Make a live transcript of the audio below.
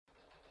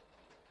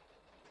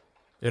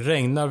Det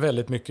regnar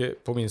väldigt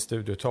mycket på min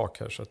studiotak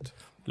här, så att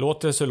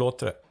låter det så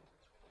låter det.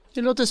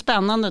 Det låter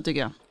spännande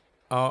tycker jag.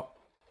 Ja.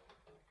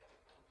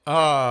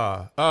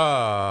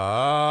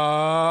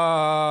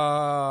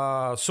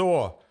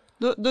 Så.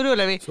 Då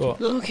rullar vi.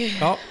 Okay.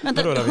 Ja,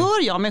 vänta,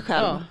 hör jag mig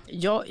själv?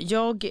 Ja,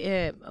 jag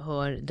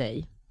hör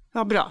dig.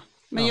 Ja, bra.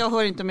 Men jag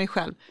hör inte mig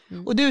själv.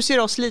 Och du ser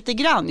oss lite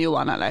grann,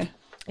 Johan, eller?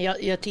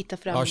 Jag tittar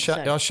fram.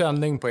 Jag har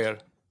känning på er.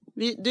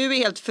 Du är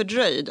helt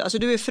fördröjd. Alltså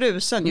du är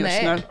frusen just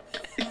Nej. nu.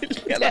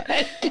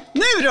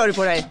 Nu rör du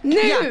på dig. Nu!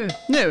 Ja,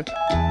 nu.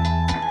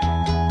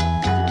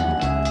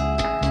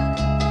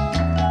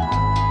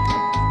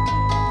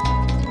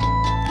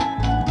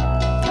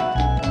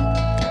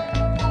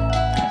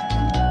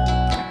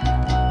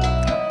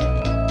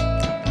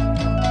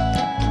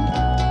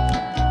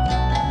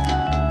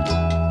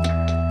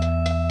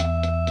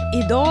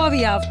 Idag har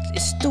vi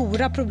haft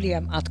stora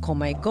problem att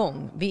komma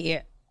igång. Vi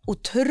är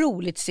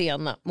otroligt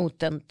sena mot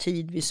den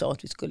tid vi sa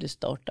att vi skulle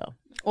starta.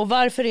 Och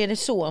varför är det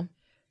så?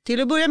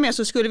 Till att börja med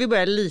så skulle vi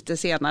börja lite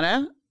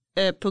senare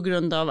på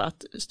grund av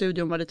att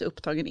studion var lite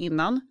upptagen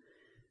innan.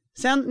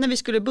 Sen när vi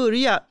skulle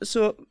börja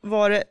så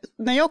var det,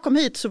 när jag kom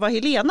hit så var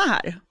Helena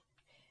här.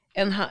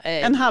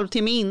 En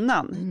halvtimme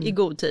innan i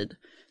god tid.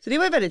 Så det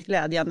var väldigt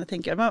glädjande,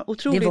 tänker jag. Det var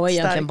otroligt det var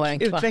egentligen stark bara en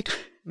kvart. utveckling.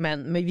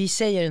 Men vi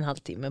säger en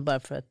halvtimme bara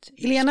för att...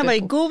 Helena var i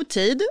god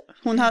tid.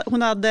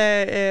 Hon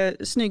hade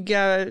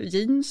snygga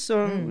jeans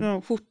och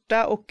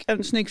skjorta och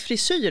en snygg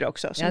frisyr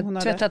också. Som jag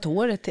hon tvättat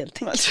håret helt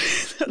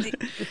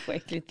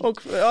enkelt. Och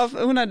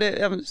hon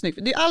hade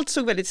snygg. Allt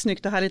såg väldigt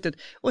snyggt och härligt ut.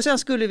 Och sen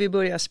skulle vi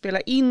börja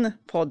spela in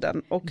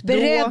podden. Och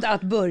beredd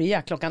att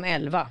börja klockan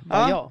 11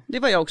 var jag. Det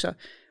var jag också.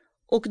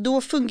 Och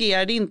då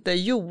fungerade inte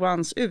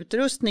Johans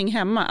utrustning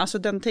hemma. Alltså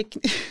den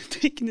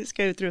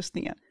tekniska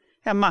utrustningen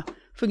hemma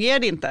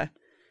fungerade inte.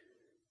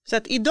 Så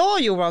att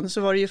idag, Johan,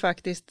 så var det ju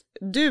faktiskt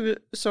du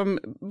som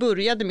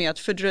började med att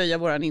fördröja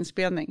våran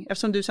inspelning.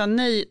 Eftersom du sa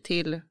nej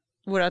till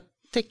våra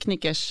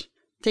teknikers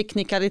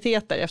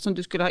teknikaliteter. Eftersom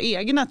du skulle ha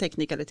egna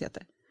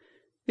teknikaliteter.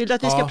 Vill du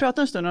att vi ska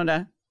prata en stund om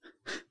det?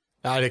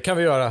 Ja, det kan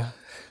vi göra.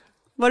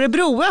 Var det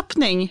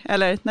broöppning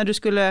eller när du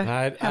skulle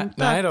hämta?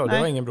 Nej då, det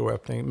var ingen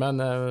broöppning. Men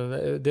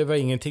det var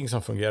ingenting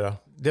som fungerade.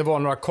 Det var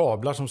några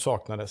kablar som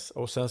saknades.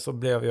 Och sen så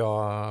blev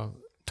jag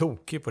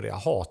tokig på det. Jag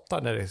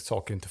hatar när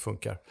saker inte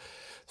funkar.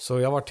 Så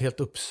jag varit helt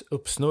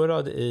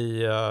uppsnurrad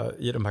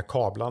i de här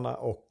kablarna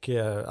och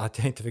att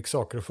jag inte fick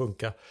saker att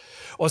funka.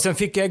 Och sen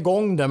fick jag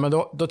igång det, men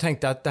då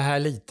tänkte jag att det här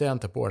litar jag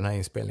inte på, den här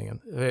inspelningen.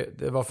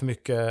 Det var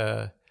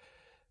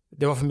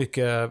för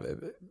mycket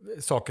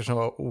saker som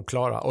var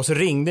oklara. Och så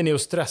ringde ni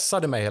och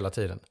stressade mig hela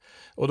tiden.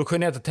 Och då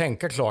kunde jag inte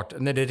tänka klart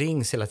när det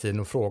rings hela tiden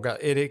och fråga,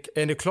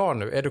 är du klar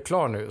nu? Är du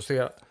klar nu?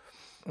 Så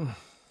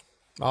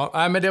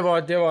men det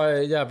var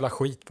jävla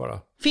skit bara.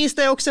 Finns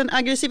det också en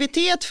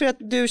aggressivitet för att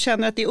du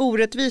känner att det är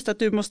orättvist att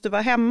du måste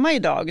vara hemma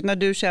idag när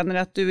du känner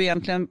att du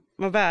egentligen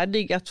var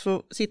värdig att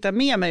få sitta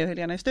med mig och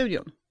Helena i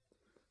studion?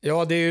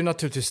 Ja, det är ju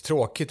naturligtvis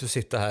tråkigt att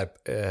sitta här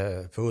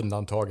på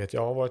undantaget.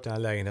 Jag har varit i den här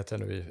lägenheten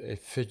nu i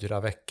 4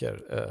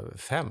 veckor,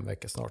 5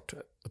 veckor snart.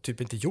 Och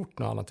typ inte gjort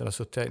något annat än att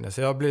sitta här inne.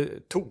 Så jag blir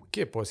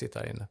tokig på att sitta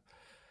här inne.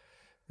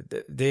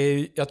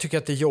 Jag tycker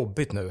att det är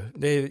jobbigt nu.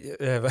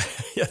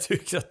 Jag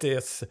tycker att det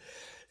är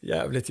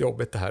jävligt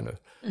jobbigt det här nu.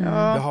 Ja.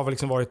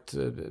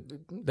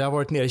 Det har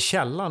varit nere i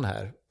källaren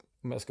här,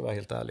 om jag ska vara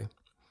helt ärlig.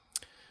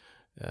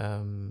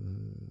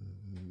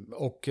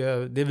 Och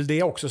det är väl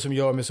det också som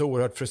gör mig så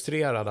oerhört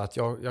frustrerad, att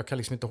jag kan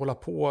liksom inte hålla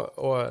på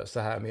och så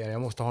här mer.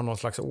 Jag måste ha någon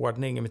slags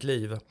ordning i mitt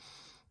liv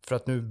för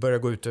att nu börja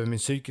gå ut över min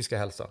psykiska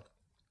hälsa.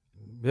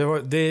 Det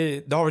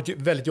har varit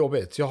väldigt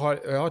jobbigt. Jag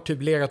har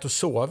typ legat och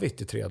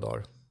sovit i 3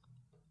 dagar.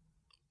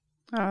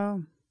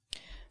 Ja.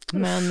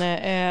 Men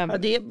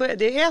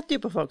det äter ju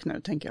på folk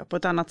nu, tänker jag, på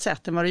ett annat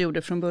sätt än vad det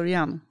gjorde från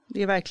början.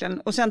 Det är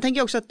verkligen. Och sen tänker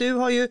jag också att du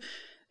har ju,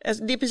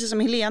 det är precis som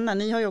Helena,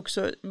 ni har ju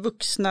också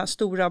vuxna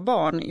stora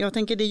barn. Jag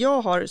tänker det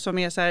jag har som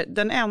är så här,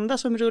 den enda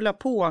som rullar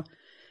på,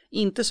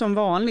 inte som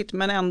vanligt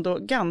men ändå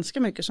ganska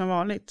mycket som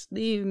vanligt.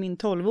 Det är ju min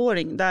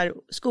 12-åring där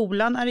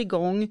skolan är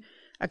igång,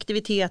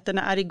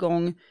 aktiviteterna är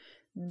igång.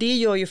 Det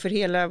gör ju för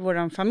hela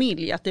våran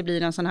familj att det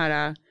blir en sån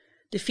här,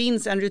 det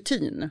finns en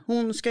rutin.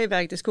 Hon ska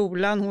iväg till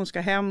skolan, hon ska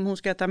hem, hon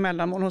ska äta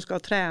mellanmål, hon ska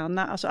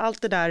träna. Alltså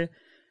allt det där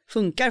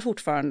funkar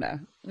fortfarande.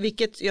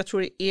 Vilket jag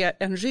tror är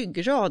en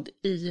ryggrad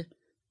i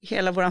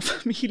hela vår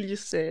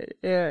familjs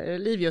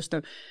liv just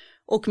nu.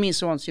 Och min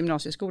sons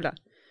gymnasieskola.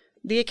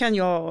 Det kan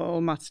jag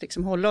och Mats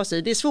liksom hålla oss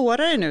i. Det är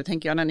svårare nu,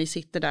 tänker jag, när ni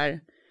sitter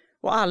där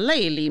och alla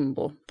är i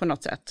limbo på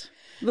något sätt.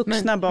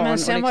 Vuxna barn. Men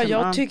sen och liksom,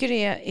 vad jag tycker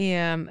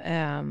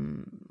är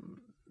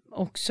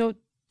också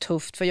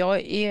tufft, för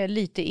jag är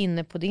lite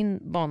inne på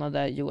din bana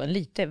där,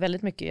 Johan,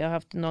 väldigt mycket. Jag har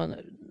haft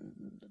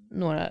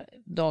några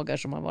dagar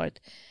som har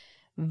varit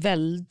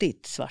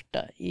väldigt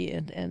svarta i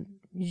en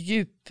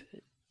djup,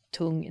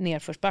 tung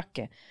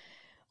nedförsbacke.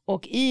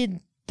 Och i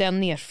den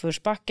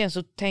nedförsbacken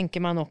så tänker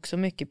man också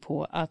mycket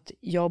på att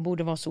jag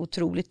borde vara så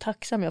otroligt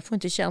tacksam. Jag får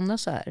inte känna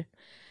så här.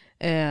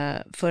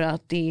 För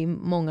att det är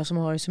många som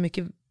har det så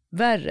mycket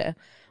värre.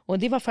 Och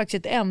det var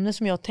faktiskt ett ämne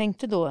som jag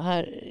tänkte då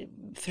här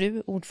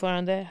fru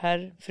ordförande,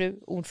 herr, fru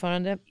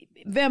ordförande.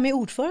 Vem är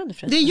ordförande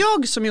förresten? Det är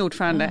jag som är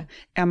ordförande.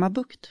 Emma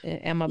Bucht.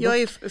 Emma Bucht.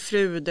 Jag är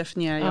fru,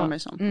 definierar jag mig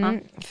som.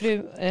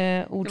 Fru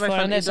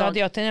ordförande, så hade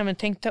jag även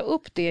tänkt ta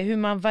upp det. Hur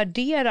man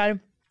värderar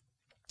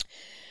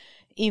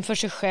inför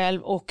sig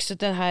själv också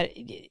den här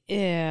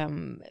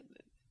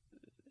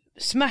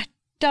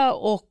smärta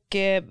och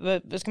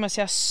vad ska man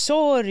säga,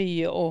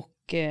 sorg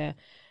och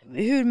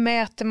hur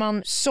mäter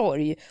man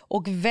sorg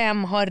och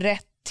vem har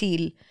rätt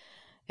till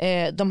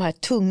de här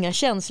tunga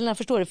känslorna,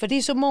 förstår du? För det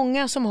är så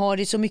många som har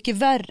det så mycket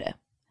värre.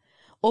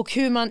 Och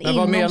hur man men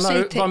vad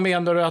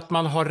menar du att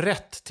man har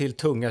rätt till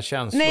tunga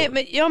känslor? Nej,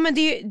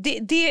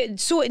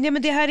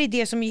 men det här är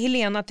det som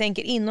Helena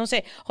tänker inom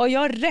sig. Har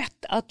jag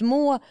rätt att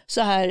må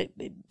så här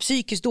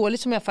psykiskt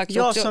dåligt som jag faktiskt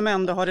jag också... som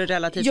ändå har det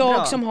relativt bra.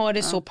 Jag som har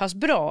det så pass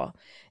bra.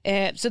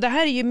 Så det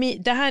här är ju...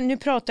 nu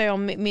pratar jag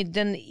om med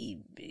den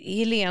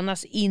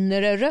Helenas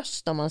inre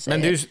röst, om man säger.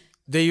 Men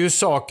det är ju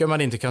saker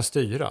man inte kan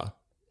styra.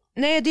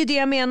 Nej, det är det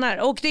jag menar.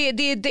 Och det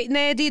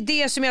är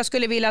det som jag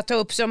skulle vilja ta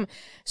upp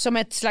som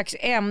ett slags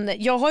ämne.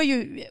 Jag har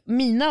ju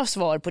mina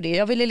svar på det.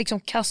 Jag ville liksom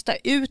kasta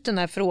ut den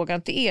här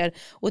frågan till er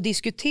och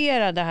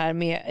diskutera det här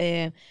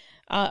med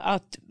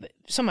att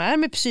som är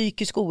med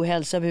psykisk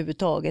ohälsa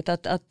överhuvudtaget.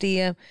 Att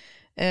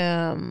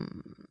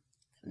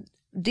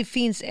det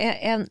finns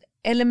en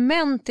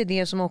element i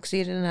det som också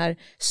är den här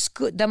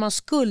där man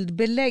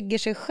skuldbelägger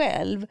sig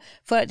själv.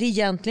 För att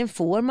egentligen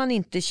får man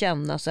inte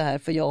känna så här,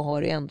 för jag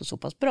har det ändå så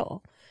pass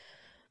bra.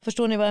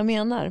 Förstår ni vad jag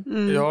menar?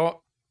 Mm.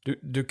 Ja,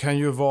 du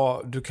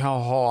kan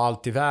ha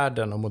allt i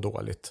världen och må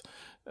dåligt.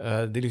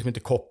 Det är liksom inte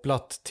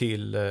kopplat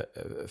till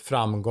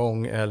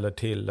framgång eller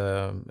till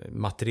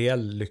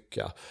materiell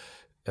lycka.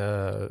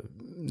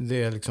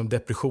 Det är liksom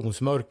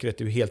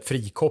depressionsmörkret är ju helt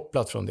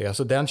frikopplat från det.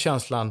 Så den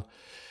känslan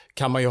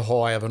kan man ju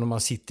ha även om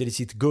man sitter i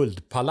sitt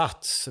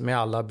guldpalats med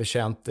alla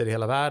betjänter i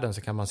hela världen,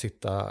 så kan man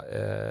sitta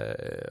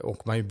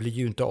och man blir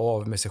ju inte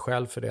av med sig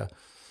själv för det.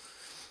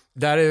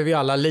 Där är vi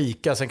alla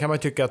lika. Sen kan man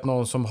tycka att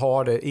någon som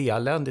har det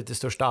eländigt i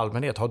största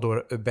allmänhet har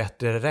då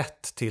bättre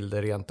rätt till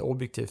det rent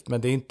objektivt.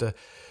 Men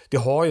det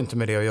har ju inte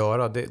med det att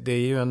göra. Det är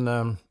ju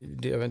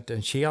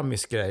en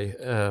kemisk grej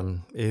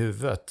i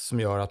huvudet som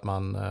gör att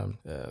man...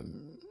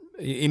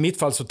 I mitt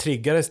fall så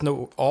triggades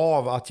nog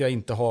av att jag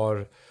inte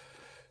har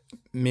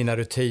mina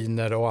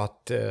rutiner och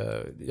att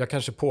jag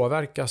kanske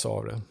påverkas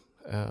av det.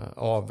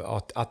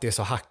 Av att det är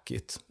så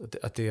hackigt.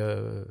 Att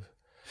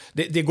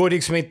det går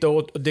liksom inte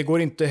det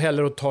går inte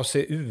heller att ta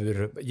sig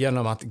ur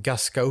genom att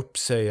gaska upp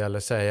sig eller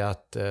säga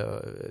att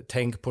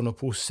tänk på något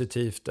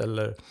positivt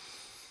eller,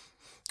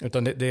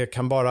 utan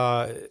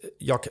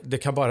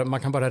man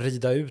kan bara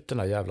rida ut den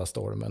här jävla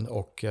stormen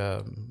och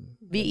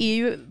vi är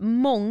ju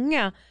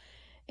många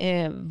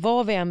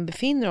var vi än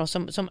befinner oss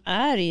som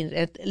är i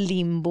ett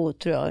limbo,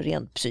 tror jag,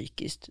 rent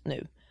psykiskt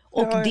nu.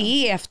 Och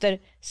det är efter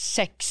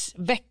 6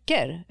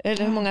 veckor,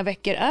 eller hur många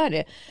veckor är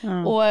det?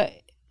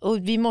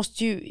 Och vi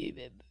måste ju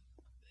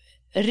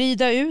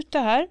rida ut det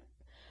här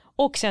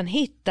och sen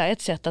hitta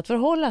ett sätt att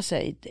förhålla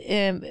sig.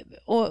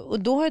 Och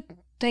då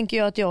tänker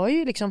jag att jag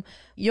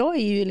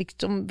är ju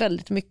liksom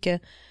väldigt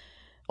mycket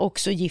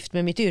också gift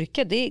med mitt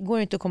yrke. Det går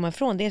inte att komma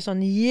ifrån. Det är en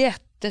sån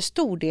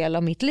jättestor del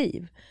av mitt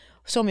liv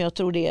som jag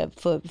tror det är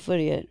för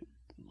er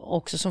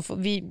också.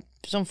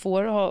 Som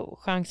får ha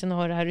chansen att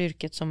ha det här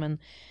yrket som en...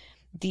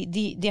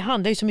 Det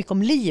handlar ju så mycket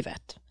om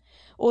livet.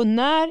 Och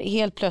när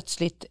helt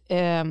plötsligt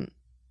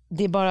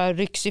det bara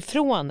rycks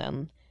ifrån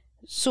en,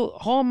 så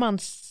har man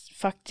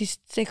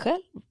faktiskt sig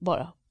själv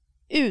bara.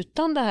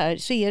 Utan det här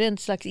så är det en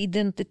slags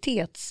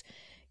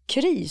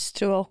identitetskris,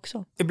 tror jag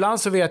också.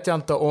 Ibland så vet jag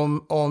inte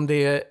om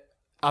det är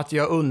att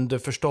jag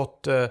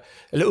underförstått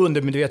eller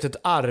undermedvetet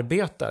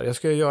arbetar. Jag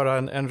ska göra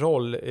en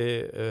roll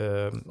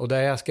och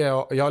där jag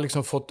har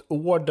liksom fått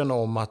orden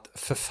om att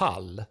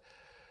förfall.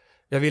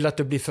 Jag vill att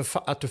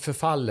att du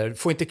förfaller. Du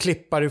får inte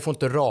klippa dig, du får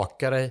inte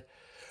raka dig.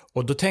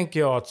 Och då tänker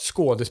jag att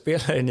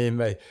skådespelaren i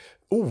mig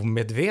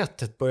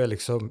omedvetet börjar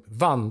liksom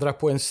vandra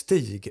på en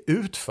stig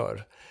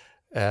utför.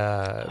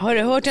 Har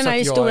du hört den här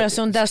historien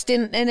som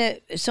Dustin,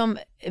 som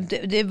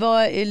det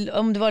var,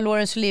 om det var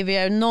Laurence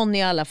Olivier, någon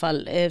i alla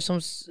fall,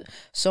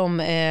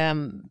 som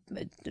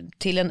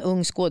till en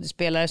ung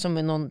skådespelare som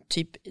är någon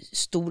typ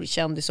stor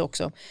kändis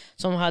också,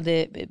 som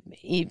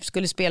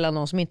skulle spela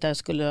någon som inte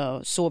skulle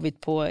ha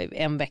sovit på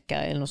en vecka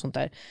eller något sånt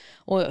där.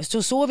 Och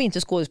så sov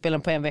inte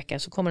skådespelaren på en vecka,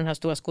 så kommer den här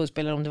stora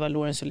skådespelaren, om det var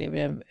Laurence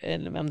Olivier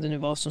eller vem det nu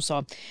var, som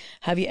sa: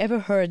 "Have you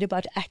ever heard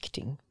about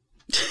acting?"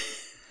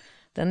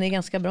 Den är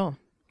ganska bra.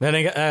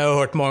 Men jag har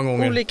hört många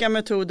gånger. Olika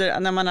metoder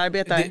när man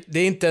arbetar. Det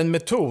är inte en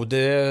metod.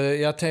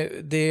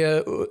 Det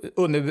är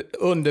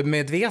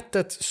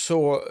undermedvetet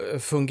så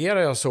fungerar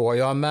jag så.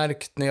 Jag har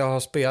märkt när jag har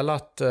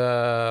spelat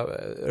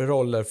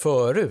roller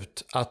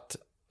förut att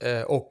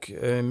och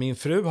min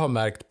fru har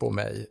märkt på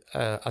mig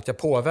att jag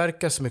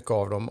påverkar så mycket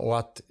av dem och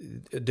att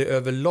det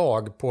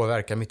överlag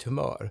påverkar mitt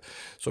humör.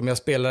 Så om jag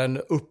spelar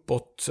en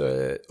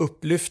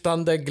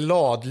upplyftande,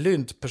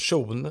 gladlynt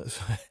person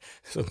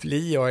så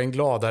blir jag en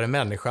gladare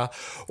människa.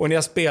 Och när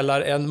jag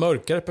spelar en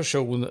mörkare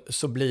person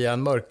så blir jag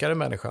en mörkare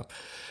människa.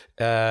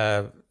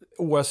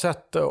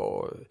 Oavsett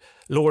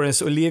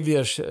Laurence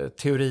Oliviers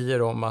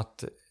teorier om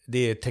att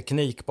det är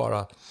teknik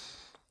bara.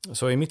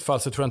 Så i mitt fall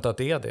så tror jag inte att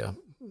det är det.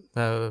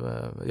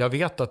 Jag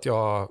vet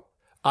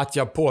att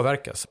jag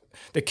påverkas.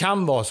 Det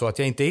kan vara så att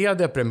jag inte är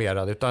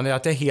deprimerad utan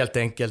att jag helt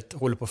enkelt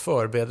håller på att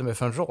förbereda mig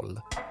för en roll.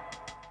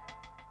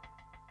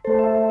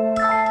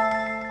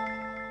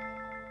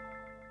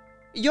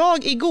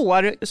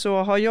 Igår så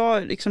har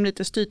jag liksom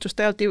lite styrt och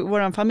ställt i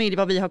vår familj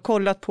vad vi har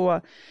kollat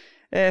på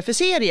för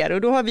serier,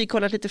 och då har vi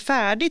kollat lite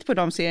färdigt på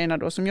de serierna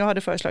då som jag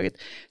hade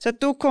föreslagit. Så att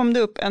då kom det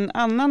upp en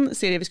annan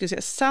serie, vi skulle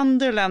säga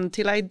Sunderland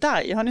Till I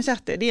Die. Har ni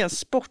sett det? Det är en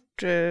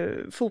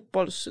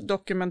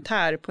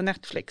fotbollsdokumentär på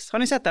Netflix. Har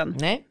ni sett den?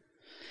 Nej.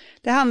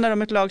 Det handlar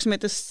om ett lag som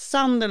heter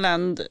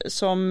Sunderland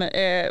som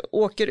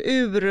åker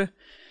ur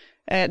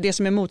det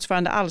som är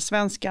motsvarande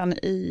allsvenskan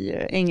i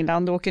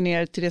England och åker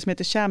ner till det som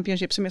heter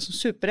Championship som är som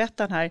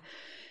superettan här.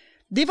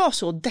 Det var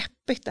så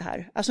deppigt det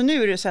här. Alltså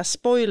nu är det så här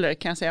spoiler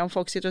kan jag säga om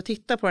folk sitter och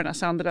tittar på den här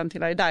Sunderland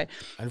Till I Die.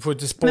 Du får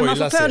inte spoila. Men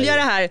man får följa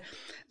det här.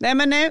 Nej,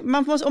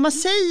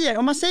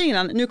 om man säger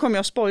innan, nu kommer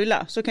jag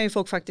spoila, så kan ju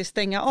folk faktiskt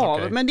stänga av.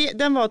 Okay. Men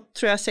den var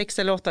tror jag 6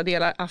 eller 8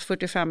 delar,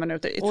 45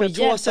 minuter.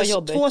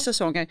 Två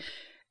säsonger.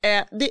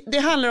 Det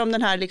handlar om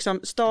den här liksom,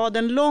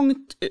 staden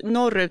långt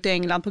norrut i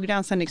England, på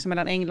gränsen liksom,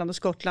 mellan England och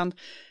Skottland.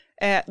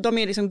 De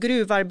är liksom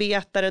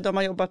gruvarbetare, de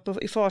har jobbat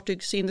i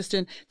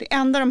fartygsindustrin. Det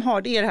enda de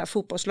har, det är det här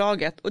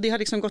fotbollslaget. Och det har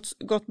liksom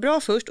gått bra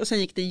först och sen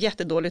gick det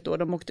jättedåligt då.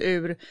 De åkte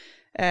ur,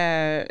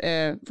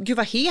 gud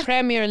vad heter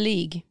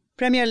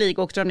Premier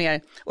League åkte de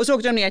ner. Och så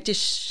åkte de ner till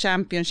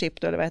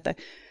Championship då, eller vad heter.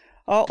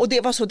 Ja, och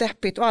det var så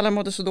deppigt och alla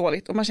mådde så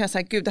dåligt. Och man känner så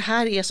här, gud det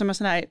här är som en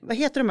sån här, vad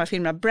heter de här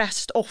filmerna?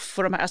 Breast Off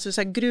och de här, alltså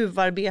så här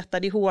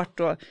gruvarbetare, det är hårt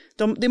och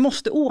det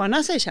måste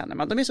ordna sig känner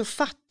man. De är så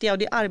fattiga och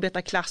det är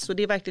arbetarklass och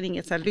det är verkligen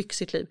inget så här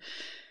lyxigt liv.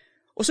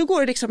 Och så går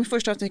det liksom i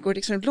första avsnittet går det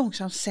liksom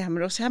långsamt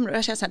sämre och sämre. Och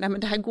jag känner så här, nej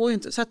men det här går ju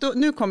inte. Så att då,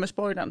 nu kommer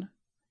spoilern.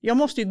 Jag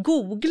måste ju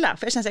googla,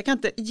 för jag känner så här, jag kan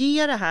inte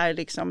ge det här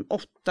liksom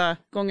 8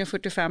 gånger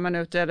 45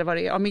 minuter eller vad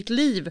det är av mitt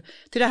liv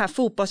till det här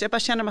fotbolls. Jag bara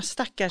känner de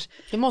stackars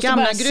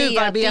gamla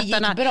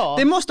gruvarbetarna.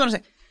 Det måste de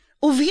säga.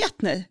 Och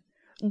vet ni,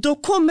 då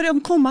kommer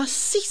de komma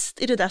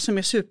sist i det där som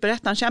är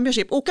superettan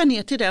Championship. Åka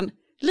ner till den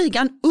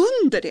ligan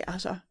under det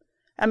alltså.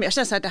 Jag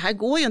känner så här, det här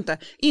går ju inte.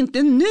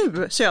 Inte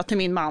nu, sa jag till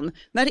min man.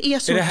 När det är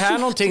så är det här tufft.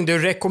 Någonting du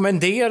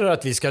rekommenderar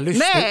att vi ska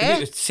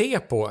se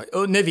på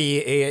när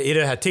vi är i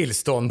det här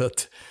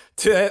tillståndet?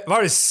 Det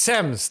var det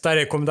sämsta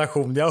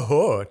rekommendation jag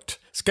har hört.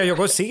 Ska jag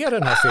gå och se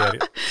den här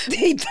serien?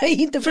 Det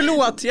är inte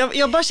förlåt.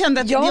 Jag bara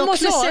kände att jag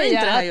måste säga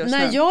inte det här just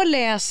när nu. jag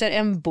läser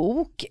en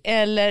bok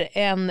eller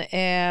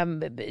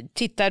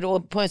tittar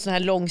då på en sån här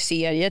lång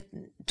serie,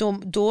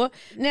 då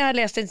när jag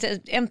läste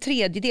en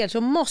tredjedel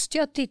så måste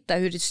jag titta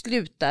hur det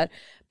slutar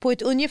på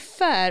ett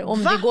ungefär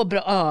om det går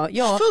bra.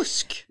 Ja.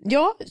 Fusk!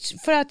 Ja,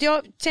 för att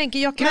jag tänker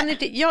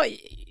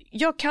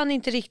jag kan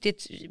inte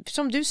riktigt,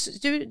 som du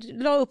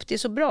la upp det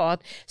så bra,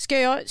 att ska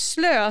jag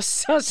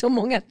slösa så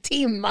många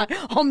timmar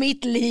av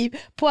mitt liv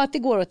på att det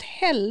går åt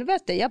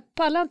helvete? Jag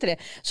pallar inte det.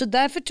 Så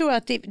därför tror jag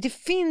att det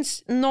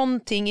finns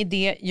någonting i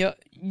det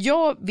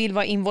jag vill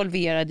vara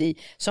involverad i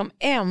som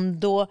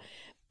ändå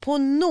på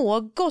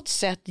något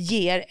sätt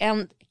ger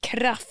en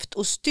kraft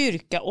och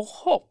styrka och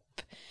hopp.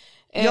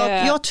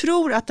 Jag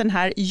tror att den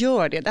här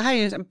gör det. Det här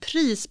är en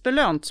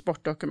prisbelönt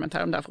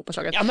sportdokumentär om det här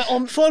fotbollslaget. Ja, men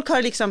om folk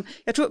har liksom,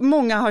 jag tror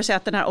många har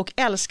sett den här och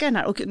älskar den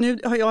här. Och nu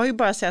har jag ju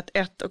bara sett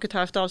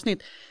 1,5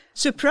 avsnitt.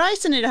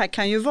 Surprisen i det här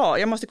kan ju vara,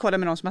 jag måste kolla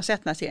med någon som har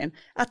sett den här serien,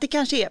 att det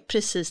kanske är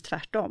precis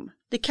tvärtom.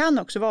 Det kan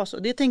också vara så.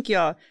 Det tänker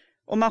jag,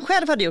 om man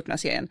själv hade gjort den här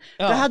serien,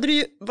 då hade det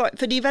ju,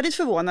 för det är väldigt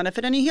förvånande,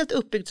 för den är helt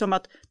uppbyggd som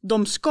att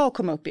de ska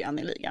komma upp igen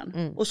i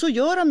ligan. Och så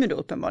gör de ju då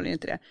uppenbarligen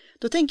inte det.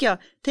 Då tänker jag,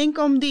 tänk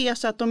om det är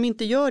så att de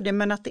inte gör det,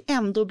 men att det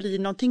ändå blir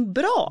någonting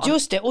bra.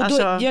 Just det, och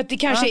då, det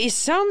kanske är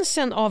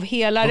essensen av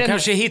hela de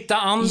kanske hittar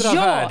andra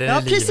värden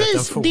i livet precis,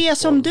 än fotboll. Det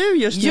som du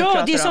just nu pratar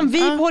om. Det som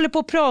vi håller på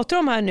att prata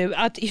om här nu,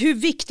 att hur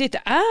viktigt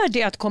är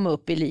det att komma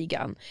upp i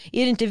ligan?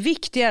 Är det inte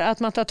viktigare att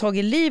man tar tag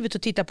i livet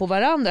och tittar på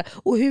varandra?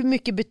 Och hur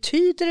mycket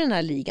betyder den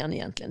här ligan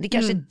egentligen? Det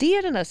kanske är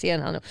det den här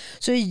serien handlar om.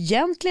 Så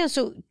egentligen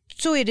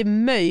så är det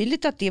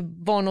möjligt att det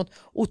var något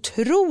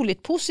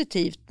otroligt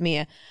positivt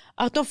med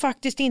att de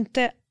faktiskt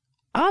inte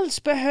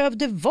alls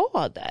behövde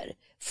vara där.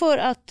 För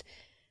att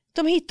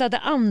de hittade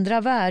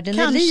andra värden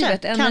i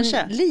livet än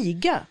en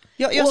liga.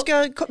 Jag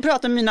ska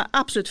prata med mina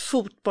absolut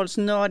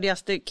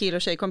fotbollsnördigaste kill-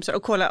 och tjejkompisar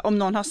och kolla om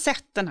någon har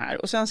sett den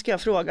här. Och sen ska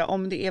jag fråga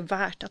om det är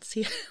värt att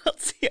se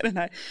den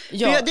här.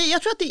 Ja.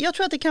 Jag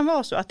tror att det kan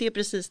vara så att det är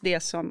precis det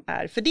som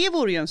är. För det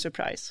vore ju en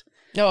surprise.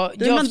 Ja,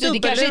 det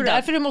kanske är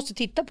därför du måste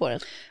titta på den.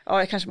 Ja,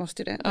 jag kanske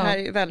måste det. Det här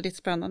är väldigt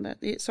spännande.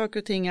 Saker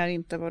och ting är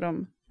inte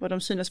vad vad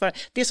de synes vara.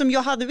 Det som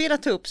jag hade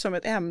velat ta upp som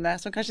ett ämne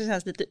som kanske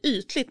känns lite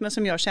ytligt men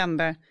som jag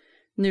kände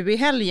nu i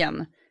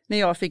helgen när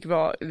jag fick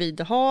vara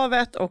vid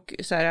havet och,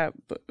 så här,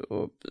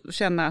 och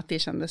känna att det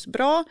kändes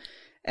bra.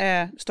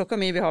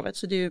 Stockholm är ju vid havet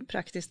så det är ju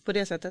praktiskt på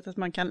det sättet att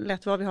man kan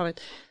lätt vara vid havet.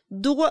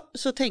 Då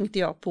så tänkte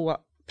jag på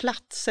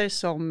platser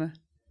som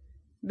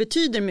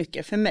betyder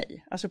mycket för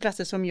mig. Alltså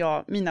platser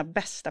som mina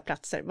bästa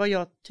platser. Vad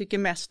jag tycker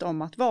mest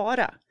om att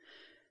vara.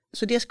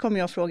 Så det kommer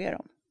jag fråga er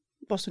om.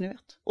 Vad så ni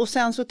vet. Och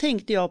sen så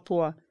tänkte jag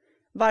på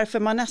varför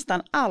man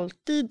nästan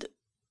alltid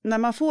när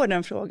man får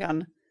den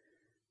frågan,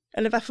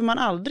 eller varför man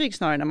aldrig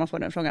snarare när man får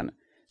den frågan,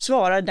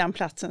 svarar den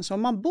platsen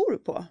som man bor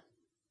på.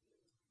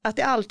 Att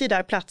det alltid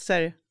är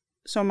platser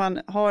som man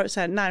har så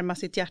här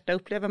närmast sitt hjärta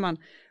upplever man.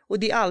 Och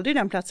det är aldrig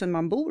den platsen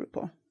man bor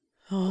på.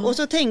 Oh. Och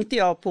så tänkte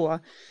jag på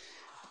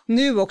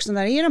nu också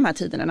när det är de här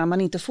tiderna när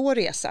man inte får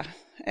resa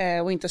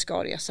och inte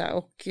ska resa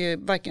och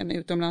varken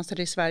utomlands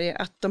eller i Sverige,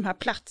 att de här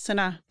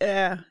platserna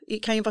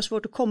kan ju vara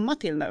svårt att komma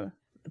till nu.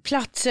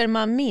 Platser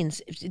man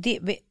minns.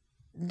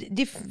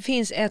 Det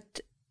finns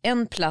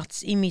en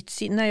plats i mitt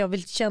sinne. När jag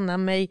vill känna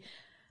mig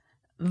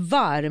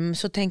varm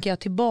så tänker jag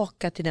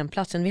tillbaka till den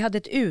platsen. Vi hade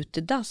ett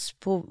utedass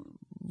på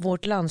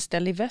vårt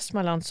landställe i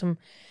Västmanland som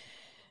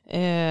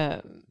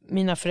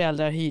mina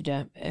föräldrar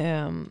hyrde.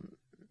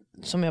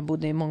 Som jag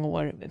bodde i många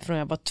år. Från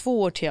jag var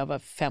 2 år till jag var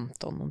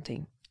 15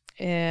 någonting.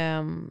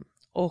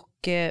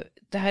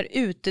 Det här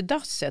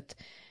utedasset.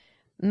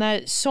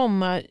 När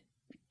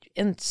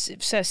en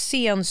så här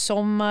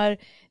sensommar,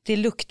 det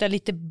luktar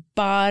lite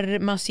barr,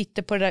 man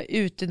sitter på det där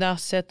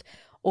utedasset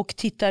och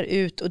tittar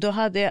ut och då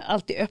hade jag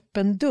alltid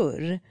öppen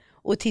dörr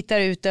och tittar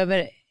ut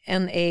över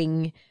en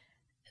äng.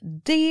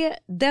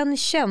 Den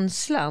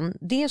känslan,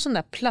 det är en sån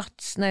där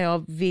plats när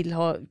jag vill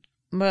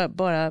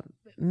bara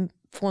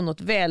få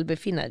något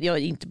välbefinnande. Jag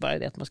är inte bara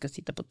det att man ska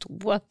sitta på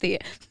toa, att det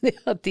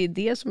är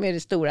det som är det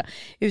stora.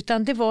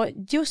 Utan det var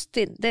just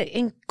det är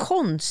en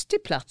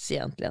konstig plats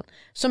egentligen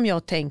som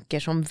jag tänker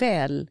som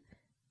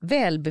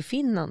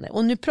välbefinnande.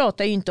 Och nu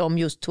pratar jag ju inte om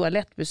just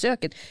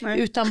toalettbesöket. Nej.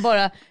 Utan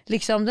bara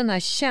liksom den här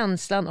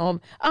känslan av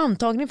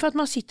antagligen för att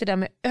man sitter där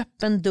med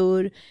öppen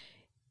dörr,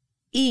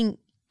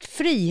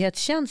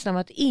 frihetskänslan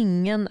av att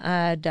ingen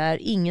är där,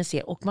 ingen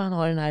ser och man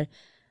har den här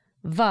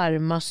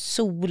varma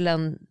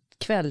solen,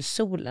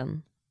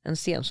 kvällssolen en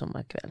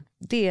sensommarkväll.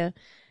 Det är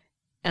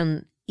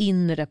en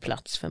inre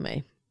plats för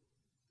mig.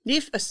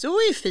 Så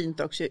är ju fint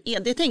också.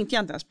 Det tänkte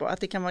jag inte ens på, att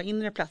det kan vara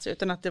inre platser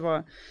utan att det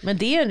var... Men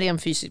det är en ren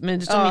fysisk,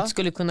 men som inte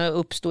skulle kunna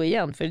uppstå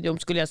igen. För om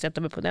skulle jag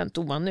sätta mig på den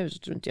toan nu så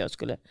tror inte jag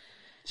skulle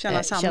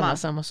känna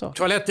samma sak.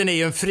 Toaletten är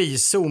ju en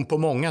frizon på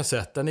många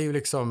sätt. Den är ju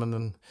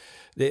liksom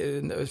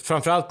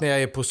framförallt när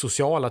jag är på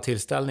sociala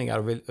tillställningar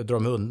och vill dra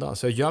mig undan.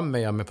 Så jag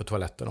gömmer mig på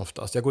toaletten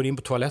oftast. Jag går in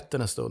på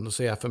toaletten en stund och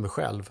så är jag för mig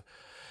själv.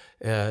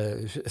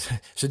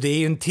 Så det är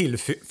ju en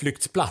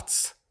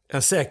tillflyktsplats.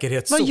 En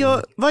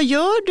säkerhetszon. Vad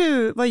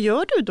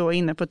gör du då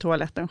inne på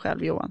toaletten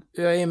själv, Johan?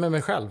 Jag är med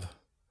mig själv.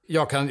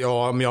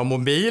 Om jag har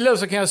mobilen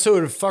så kan jag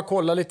surfa,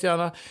 kolla lite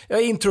grann. Jag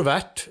är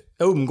introvert.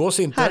 Jag umgås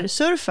inte.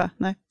 Herrsurfa?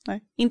 Nej.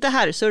 Inte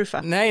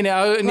herrsurfa. Nej,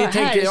 ni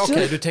tänker,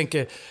 okej, du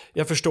tänker,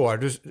 jag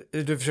förstår.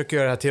 Du försöker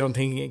göra det till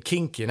någonting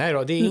kinky. Nej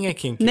då, det är inget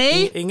kinky.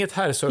 Nej. Inget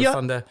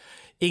herrsurfande.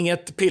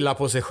 Inget pilla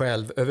på sig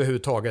själv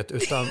överhuvudtaget,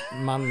 utan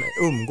man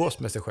umgås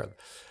med sig själv.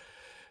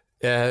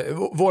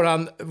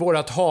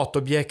 Vårat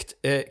hatobjekt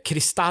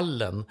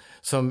Kristallen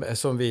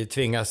som vi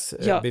tvingas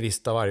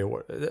bevista varje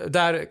år.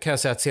 Där kan jag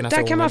säga att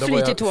senaste gången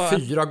då var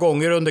jag 4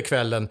 gånger under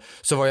kvällen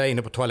så var jag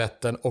inne på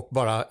toaletten och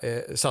bara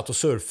satt och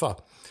surfa.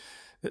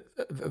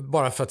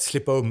 Bara för att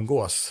slippa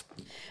umgås.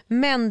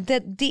 Men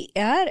det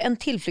är en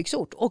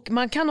tillflyktsort och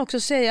man kan också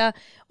säga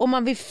om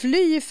man vill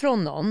fly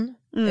från någon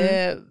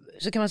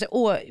så kan man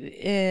säga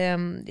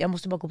jag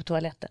måste bara gå på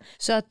toaletten.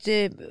 Så att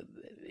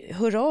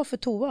hurra för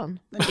toan.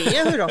 Men det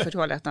är hurra för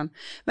toaletten.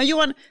 Men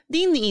Johan,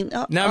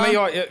 men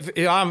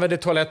jag använde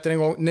toaletten en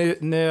gång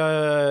när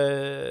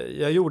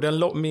jag gjorde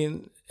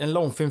en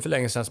långfilm för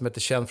länge sedan som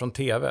heter Känd från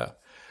TV.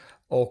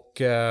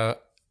 Och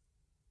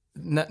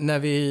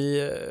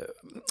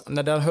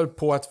när den höll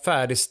på att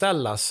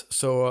färdigställas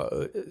så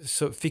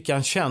fick jag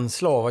en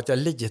känsla av att jag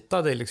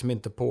litade liksom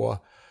inte på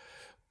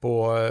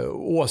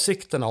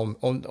åsikterna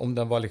om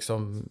den var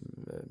liksom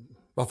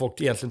vad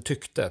folk egentligen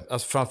tyckte.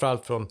 Alltså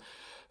framförallt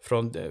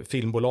från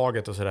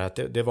filmbolaget och sådär, att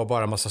det var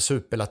bara en massa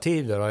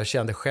superlativer och jag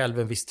kände själv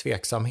en viss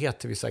tveksamhet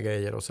till vissa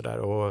grejer och sådär.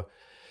 Och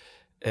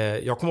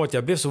jag kommer ihåg att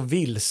jag blev så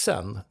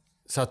vilsen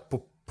så att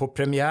på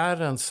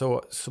premiären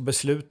så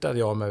beslutade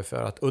jag mig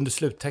för att under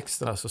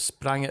sluttexterna så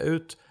sprang jag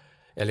ut,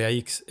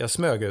 eller jag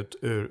smög ut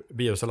ur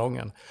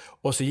biosalongen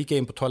och så gick jag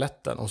in på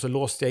toaletten och så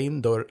låste jag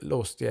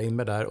in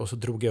mig där och så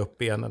drog jag upp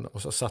benen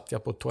och så satt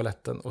jag på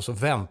toaletten och så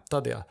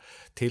väntade jag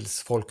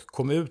tills folk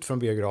kom ut från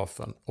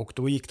biografen och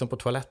då gick de på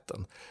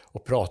toaletten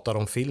och pratade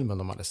om filmen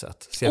de hade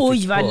sett. Så jag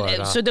fick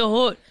höra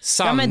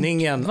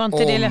sanningen var inte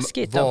det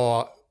läskigt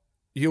då?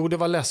 Jo, det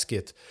var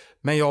läskigt.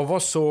 Men jag var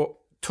så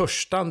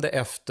törstande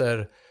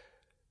efter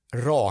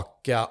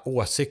raka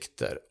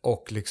åsikter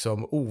och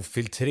liksom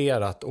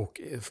ofiltrerat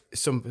och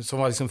som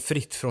var liksom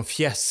fritt från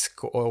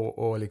fjäsk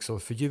och liksom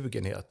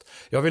förljugenhet.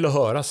 Jag ville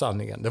höra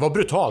sanningen. Det var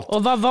brutalt.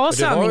 Och vad var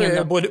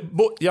sanningen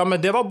då?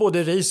 Men det var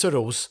både ris och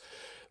ros.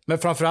 Men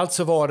framförallt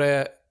så var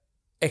det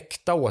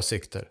äkta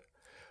åsikter.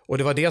 Och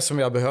det var det som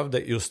jag behövde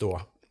just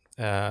då.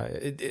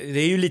 Det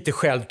är ju lite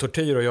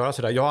självtortyr att göra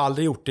sådär. Jag har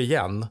aldrig gjort det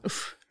igen.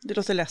 Uff, det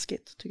låter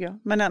läskigt tycker jag.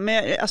 Men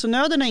alltså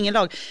nöden har ingen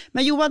lag.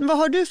 Men Johan, vad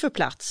har du för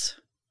plats?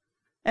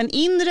 En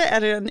inre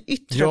eller en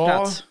yttre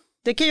plats?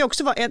 Det kan ju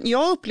också vara,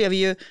 jag upplever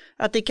ju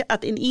att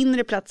en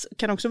inre plats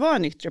kan också vara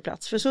en yttre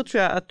plats. För så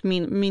tror jag att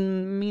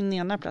min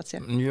ena plats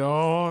är.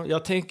 Ja,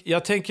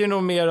 jag tänker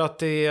nog mer att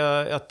det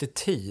är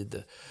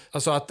tid.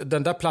 Alltså att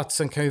den där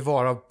platsen kan ju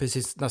vara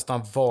precis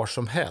nästan var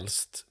som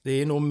helst. Det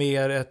är nog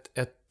mer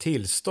ett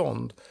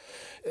tillstånd.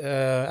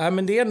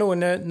 Men det är nog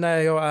när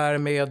jag är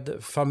med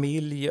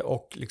familj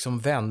och liksom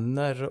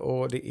vänner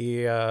och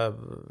det är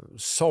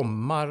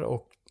sommar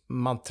och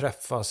man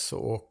träffas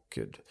och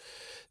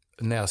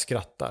när jag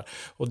skrattar.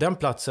 Och den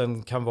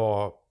platsen kan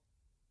vara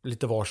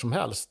lite var som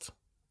helst.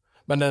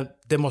 Men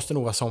det måste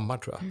nog vara sommar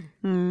tror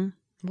jag. Mm.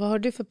 Vad har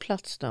du för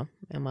plats då,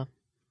 Emma?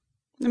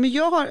 Nej, men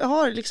jag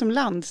har liksom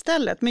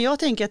landstället. Men jag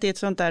tänker att det är ett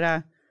sånt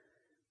där...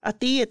 Att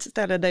det är ett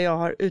ställe där jag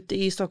har ute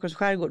i Stockholms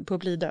skärgård på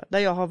Blida. Där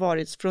jag har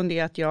varit från det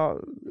att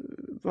jag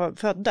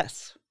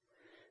föddes.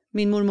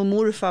 Min mormor och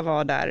morfar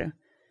var där.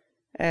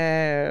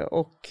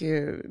 Och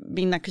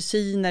mina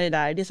kusiner är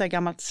där. Det är så här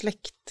gammalt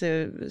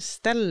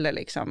släktställe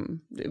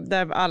liksom.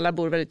 Där alla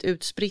bor väldigt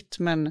utspritt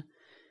men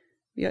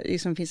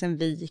liksom finns en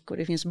vik och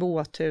det finns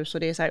båthus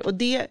och det är så här. Och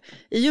det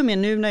i och med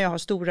nu när jag har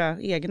stora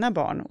egna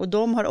barn och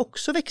de har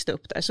också växt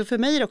upp där. Så för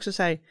mig är det också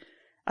så här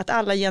att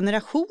alla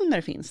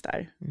generationer finns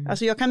där.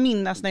 Alltså jag kan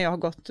minnas när jag har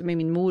gått med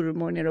min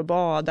mormor ner och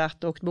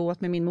badat och åkt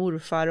båt med min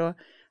morfar och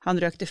han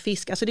rökte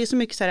fisk. Alltså det är så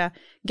mycket så här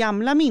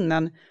gamla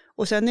minnen.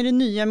 Och sen är det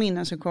nya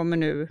minnen som kommer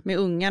nu med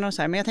ungarna och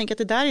så här. Men jag tänker att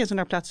det där är en sån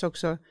där plats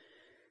också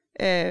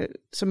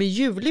som är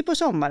ljuvlig på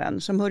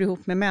sommaren. Som hör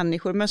ihop med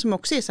människor. Men som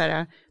också är så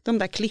här, de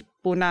där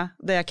klipporna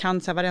där jag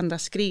kan så här, varenda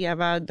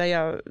skreva.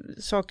 Där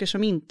saker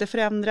som inte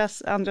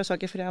förändras, andra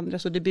saker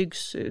förändras och det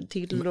byggs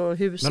till och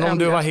hus. Men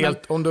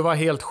om du var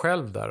helt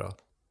själv där då?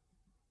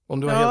 Om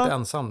du var helt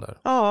ensam där?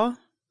 Ja,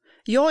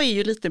 jag är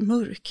ju lite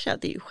mörkrädd,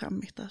 det är ju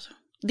skämmigt alltså.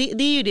 Det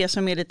är ju det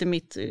som är lite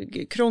mitt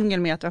krångel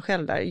med att vara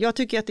själv där. Jag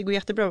tycker att det går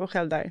jättebra att vara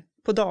själv där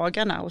på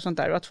dagarna och sånt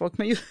där. Och att folk,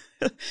 men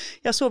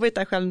jag sov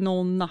inte där själv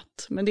någon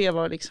natt, men det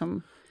var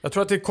liksom... Jag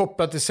tror att det är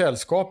kopplat till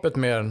sällskapet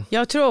mer.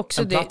 Jag tror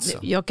också det.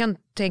 Jag kan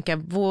tänka,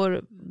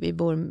 vi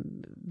bor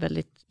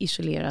väldigt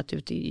isolerat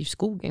ute i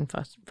skogen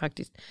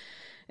faktiskt.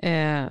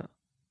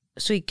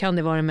 Så kan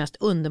det vara den mest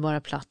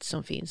underbara plats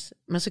som finns.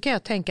 Men så kan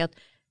jag tänka att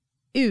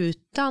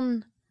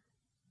utan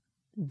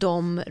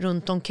de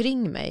runt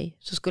omkring mig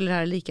så skulle det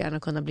här lika gärna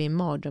kunna bli en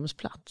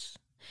mardrömsplats.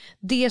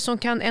 Det som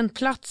en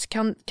plats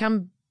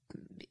kan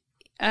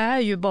är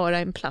ju bara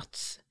en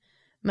plats.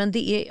 Men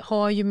det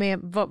har ju med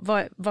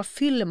vad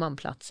fyller man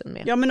platsen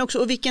med? Ja, men också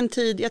och vilken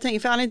tid. Jag tänker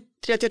för anledningen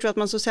till att jag tror att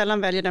man så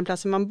sällan väljer den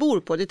platsen man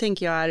bor på. Det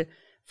tänker jag är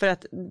för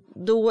att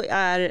då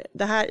är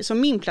det här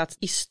som min plats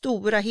i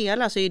stora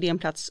hela så är det en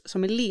plats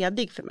som är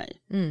ledig för mig.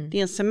 Det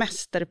är en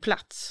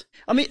semesterplats.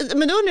 Ja, men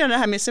då undrar jag det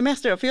här med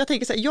semester då, för jag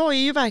tänker så här, jag är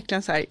ju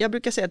verkligen så här, jag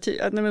brukar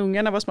säga att när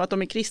ungarna var små att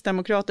de är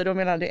kristdemokrater, de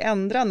vill aldrig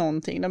ändra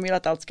någonting. De vill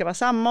att allt ska vara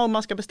samma och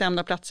man ska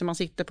bestämma platser man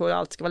sitter på och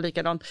allt ska vara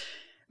likadant.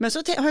 Men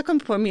så har jag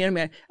kommit på mer och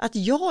mer att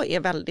jag är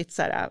väldigt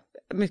så här,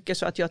 mycket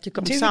så att jag tycker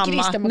om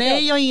samma.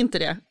 Nej, jag är inte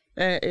det.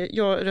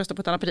 Jag röstar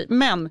på ett annat parti.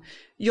 Men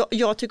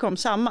jag tycker om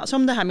samma.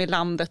 Som det här med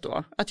landet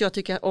då. Att jag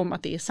tycker om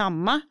att det är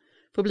samma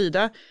på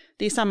Blida.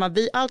 Det är samma,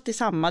 allt är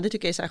samma. Det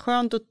tycker jag är så här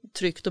skönt och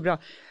tryggt och bra.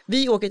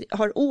 Vi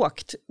har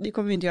åkt, det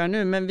kommer vi inte göra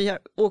nu, men vi har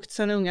åkt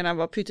sedan ungarna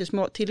var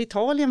pyttesmå till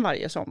Italien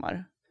varje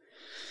sommar.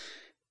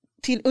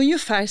 Till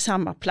ungefär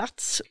samma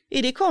plats.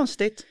 Är det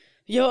konstigt?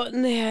 Ja,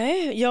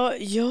 nej,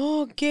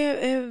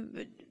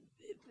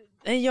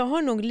 jag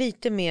har nog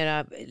lite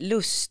mera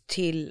lust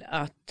till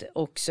att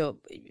också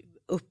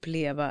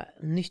uppleva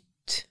nytt.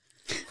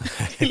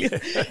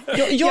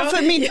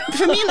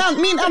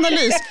 Min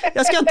analys,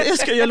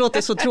 jag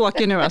låter så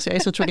tråkig nu, alltså jag är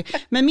så tråkig.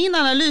 Men min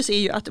analys är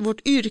ju att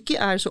vårt yrke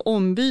är så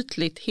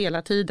ombytligt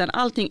hela tiden.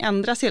 Allting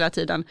ändras hela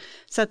tiden.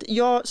 Så att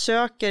jag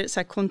söker så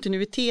här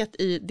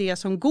kontinuitet i det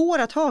som går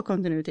att ha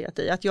kontinuitet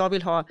i. Att jag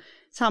vill ha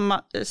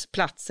samma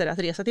platser att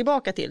resa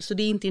tillbaka till. Så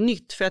det är inte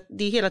nytt, för att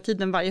det är hela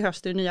tiden varje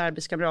höst är det nya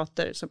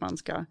arbetskamrater som man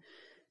ska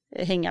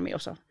hänga med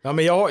och så. Ja,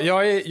 men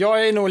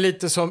jag är nog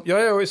lite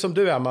som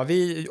du, Emma.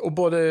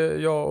 Både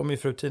jag och min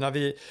fru Tina,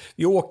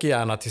 vi åker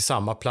gärna till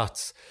samma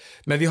plats.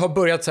 Men vi har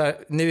börjat så här,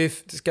 när vi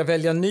ska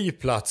välja en ny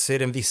plats är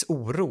det en viss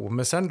oro.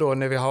 Men sen då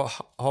när vi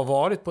har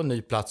varit på en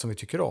ny plats som vi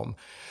tycker om,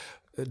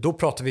 då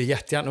pratar vi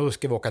jättegärna, och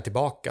ska vi åka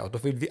tillbaka.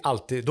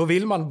 Då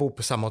vill man bo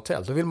på samma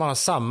hotell. Då vill man ha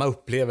samma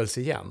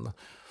upplevelse igen.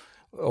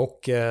 Och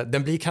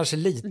den blir kanske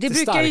lite starkare. Det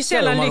brukar ju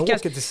sällan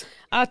lyckas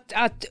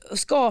att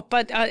skapa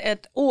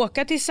att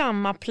åka till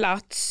samma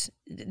plats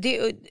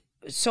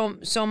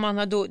som man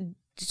har då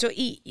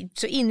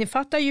så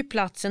innefattar ju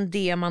platsen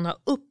det man har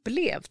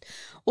upplevt.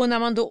 Och när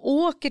man då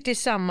åker till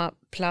samma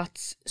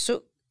plats så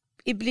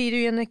blir det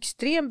ju en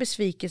extrem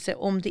besvikelse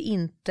om det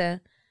inte...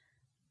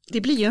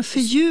 Det blir ju en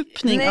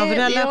fördjupning av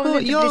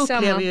relation. Jag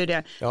upplever ju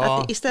det.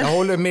 Ja, att istället... Jag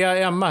håller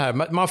med Emma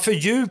här. Man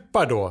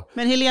fördjupar då.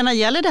 Men Helena,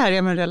 gäller det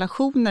här med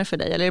relationer för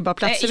dig? Eller är det bara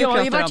platser vi pratar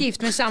om? Jag har ju varit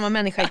gift med samma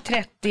människa i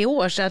 30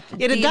 år. Så att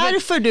är det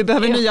därför du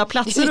behöver nya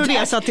platser att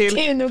resa till?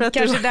 Det är nog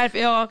kanske därför.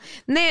 Ja.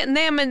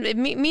 Nej, men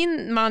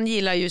min man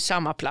gillar ju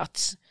samma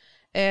plats.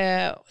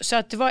 Så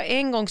att det var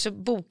en gång så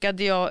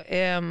bokade jag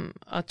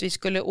att vi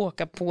skulle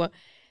åka på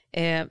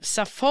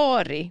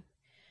safari.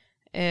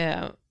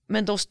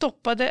 Men då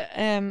stoppade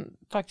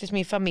faktiskt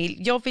min familj.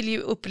 Jag vill ju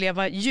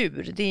uppleva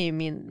djur. Det är ju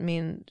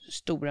min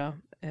stora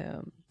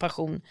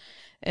passion.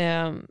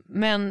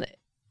 Men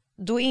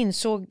då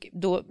insåg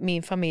då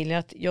min familj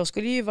att jag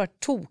skulle ju varit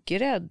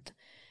tokrädd.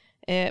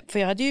 För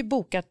jag hade ju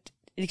bokat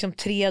liksom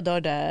 3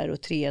 dagar där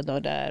och 3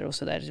 dagar där och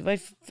sådär. Det var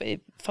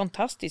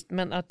fantastiskt.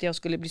 Men att jag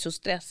skulle bli så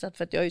stressad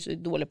för att jag är så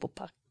dålig på att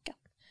packa.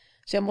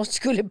 Så jag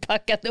skulle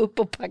packa upp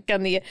och packa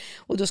ner.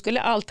 Och då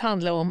skulle allt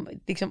handla om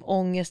liksom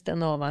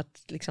ångesten av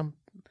att liksom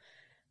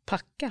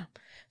packa.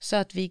 Så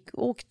att vi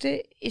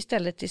åkte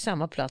istället till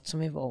samma plats som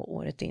vi var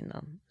året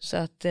innan. Så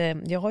att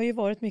jag har ju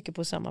varit mycket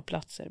på samma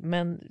platser.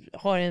 Men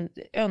har en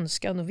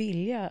önskan och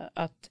vilja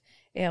att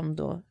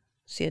ändå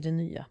se det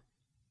nya.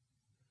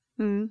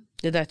 Mm.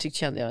 Det där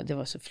kände jag, det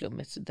var så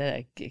flummigt. Så det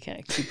där kan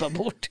jag klippa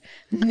bort.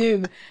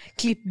 Nu,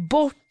 klipp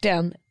bort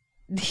den.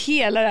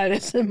 Hela det här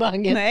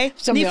resonemanget. Nej,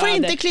 ni får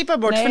inte klippa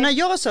bort. Nej. För när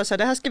jag sa så här,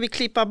 det här ska vi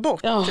klippa bort.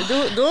 Ja.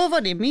 Då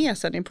var det med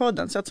sen i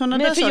podden. Så att såna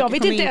men där för jag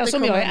vet inte ens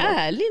om jag är bort.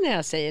 Ärlig när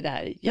jag säger det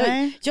här.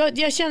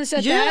 Jag känner så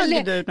att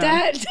det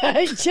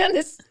här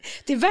kändes...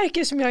 Det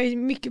verkar som jag är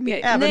mycket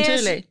mer...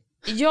 äventyrlig.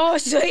 Ja,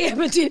 så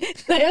äventyrlig.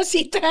 När jag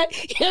sitter här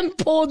i en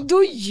podd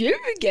och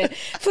ljuger.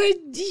 För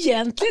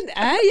egentligen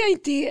är jag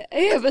inte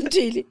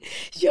äventyrlig.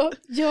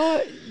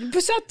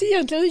 Jag satt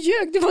egentligen och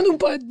ljög. Det var nog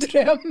bara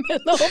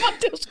drömmen om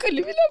att jag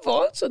skulle vilja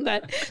vara en sån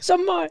där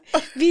som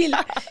vill...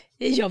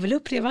 Jag vill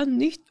uppleva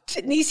nytt.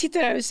 Ni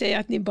sitter här och säger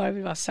att ni bara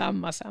vill vara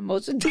samma.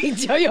 Och så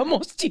tänkte jag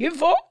måste ju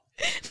vara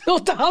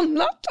något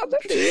annat.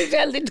 Annars är det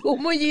väldigt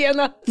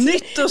homogena.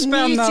 Nytt och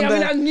spännande. Jag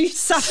vill ha nytt.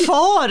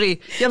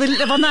 Safari. Jag vill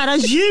vara nära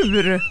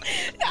djur.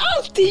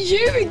 Alltid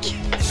ljug.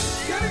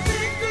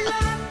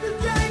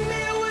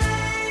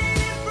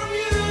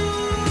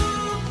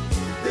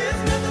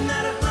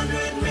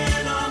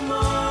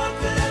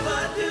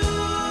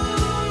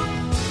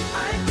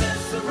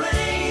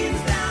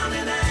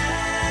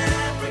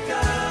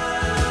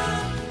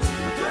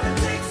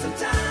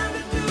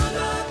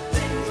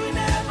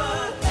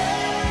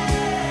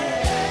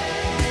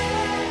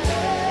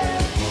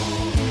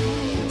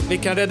 Vi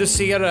kan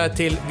reducera det här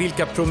till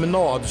vilka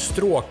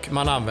promenadstråk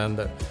man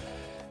använder.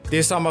 Det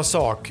är samma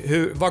sak.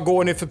 Vad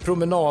går ni för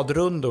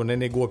promenadrundor när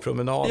ni går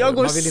promenader? Jag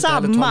går man vill inte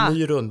heller ta en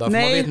ny runda. För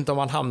man vet inte om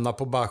man hamnar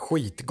på bara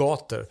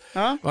skitgator.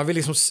 Ja. Man vill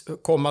liksom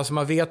komma så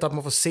man vet att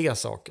man får se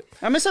saker.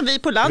 Ja, men som vi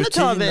på landet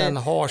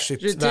har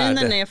sitt rutinen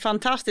värde. Är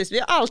fantastisk. Vi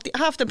har alltid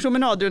haft en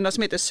promenadrunda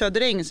som heter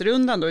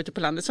Söderängsrundan då ute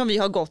på landet. Som vi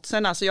har gått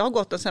sen. Alltså jag har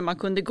gått den sen man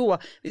kunde gå.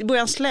 I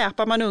början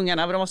släpar man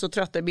ungarna för de var så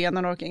trötta i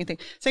benen och orkar ingenting.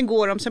 Sen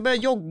går de, sen börjar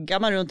jogga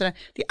man runt den.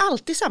 Det är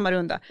alltid samma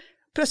runda.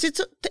 Plötsligt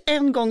så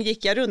en gång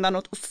gick jag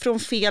rundan från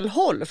fel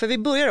håll. För vi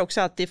börjar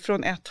också alltid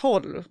från ett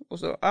håll.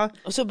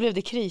 Och så blev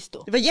det kris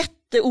då. Det var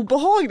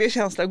jätteobehaglig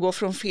känsla att gå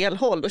från fel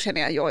håll. Då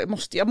känner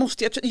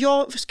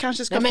jag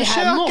kanske ska men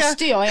försöka. Här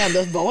måste jag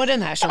ändå vara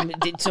den här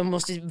som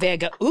måste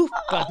väga upp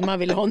att man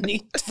vill ha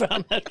nytt. För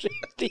annars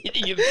blir det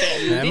ju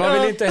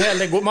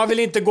väldigt... man vill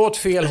inte gå åt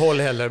fel håll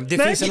heller. Det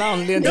finns en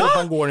anledning till att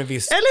man går en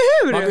viss...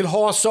 Eller hur? Man vill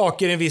ha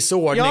saker i en viss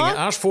ordning. Ja.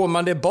 Annars får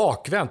man det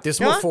bakvänt. Det är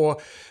som att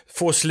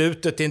få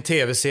slutet i en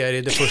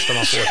tv-serie det första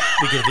man får,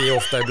 vilket vi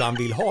ofta ibland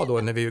vill ha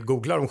då när vi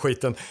googlar om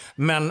skiten.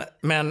 Men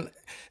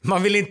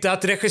man vill inte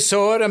att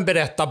regissören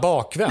berättar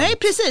bakvänt. Nej,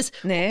 precis.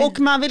 Nej. Och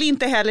man vill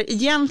inte heller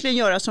egentligen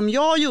göra som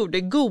jag gjorde,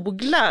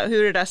 googla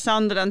hur det där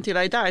Sunderland till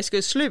I Die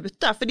skulle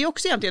sluta. För det är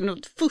också egentligen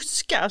något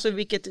fuska, alltså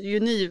vilket ju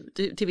ni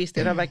till viss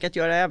del har verkat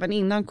göra även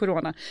innan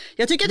corona.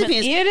 Jag tycker att det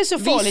finns... Är det så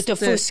farligt att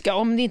fuska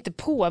om det inte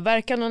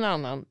påverkar någon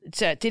annan?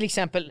 Så här, till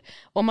exempel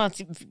om man...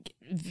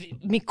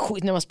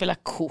 när man spelar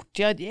kort,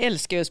 jag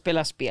älskar ju att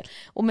spela spel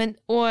och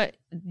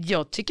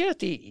jag tycker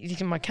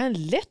att man kan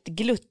lätt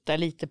glutta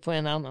lite på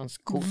en annans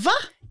kort. Va?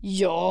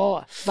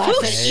 Ja,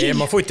 nej,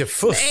 man får inte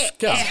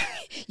fuska.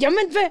 Ja,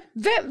 men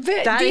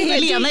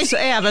Helena är så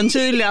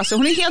äventyrlig, alltså.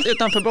 Hon är helt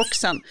utanför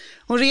boxen.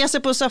 Hon reser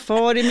på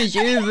safari med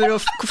djur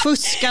och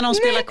fuskar när hon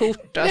spelar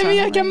kort. Alltså. Nej, men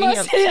jag kan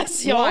bara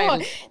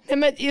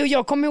säga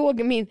jag kommer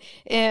ihåg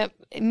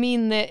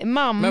min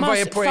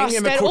mammas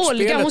faster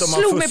Olga, hon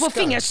slog mig på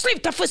fingret.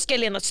 Sluta fuska,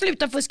 Elena,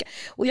 sluta fuska.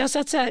 Och jag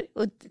satt så här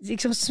och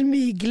liksom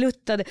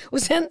smygluttade.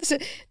 Och sen så,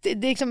 det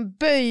liksom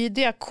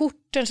böjde jag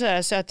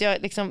korten så att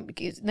jag liksom,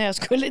 när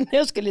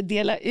jag skulle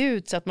dela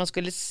ut så att man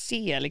skulle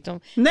se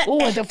liksom,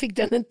 de fick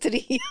den en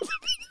 3.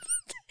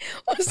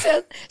 Och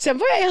sen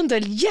var jag ändå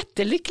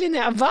jättelycklig när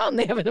jag vann,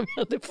 även om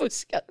jag hade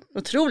fuskat.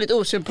 Otroligt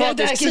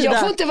osympatisk sida. Jag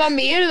får inte vara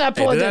med i den här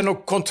podden. Det är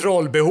nog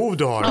kontrollbehov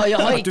du har. Ja, jag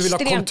har att du vill ha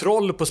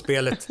kontroll på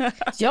spelet.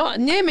 Ja,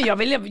 nej, men jag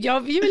ville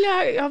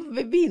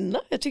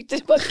vinna. Jag tyckte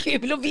det var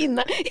kul att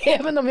vinna,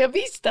 även om jag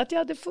visste att jag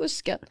hade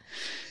fuskat.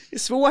 Det är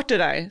svårt det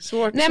där.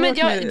 Svårt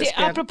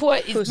apropå...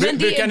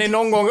 Brukar ni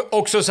någon gång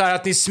också så här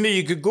att ni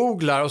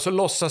smyggooglar och så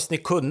låtsas ni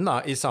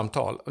kunna i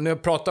samtal? Och när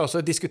jag pratar och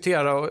så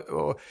diskuterar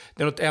och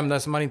det är något ämne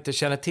som man inte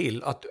känner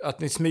till, att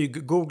ni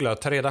smyggooglar,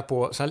 tar reda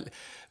på, sen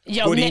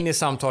går in i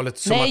samtalet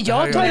som nej, att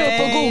jag tar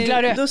upp och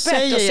googlar öppet och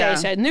säger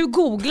så här, nu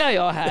googlar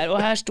jag här och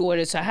här står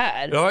det så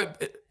här.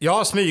 Jag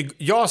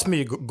har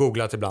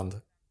smyggooglat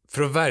ibland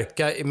för att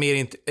verka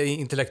mer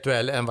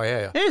intellektuell än vad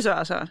jag är. Är det så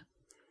alltså?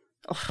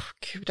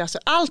 Gud, alltså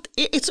allt,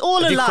 it's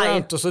all a lie. Det är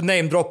skönt och så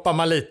namedroppar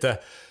man lite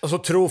och så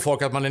tror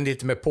folk att man är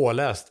lite mer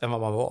påläst än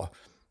vad man var.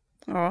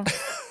 Ja.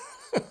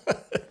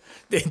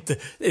 Det är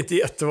inte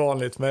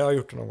jättevanligt, men jag har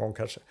gjort det någon gång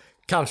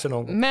kanske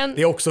någon gång. Men,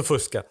 det är också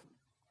fuska.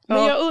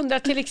 Men jag undrar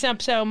till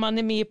exempel så här, om man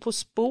är med På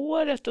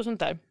spåret och sånt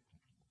där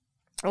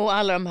och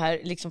alla de här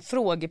liksom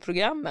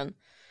frågeprogrammen,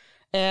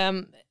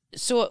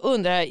 så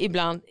undrar jag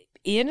ibland,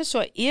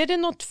 är det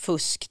något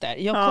fusk där?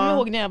 Jag kommer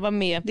ihåg när jag var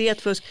med. Det är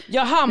ett fusk.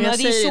 Jag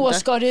hamnade i Så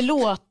ska det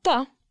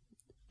låta.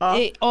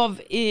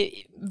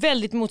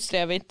 Väldigt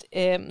motsträvigt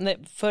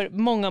för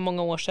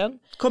många år sedan.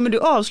 Kommer du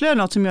avslöja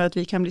något som gör att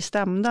vi kan bli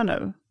stämda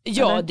nu?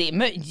 Ja,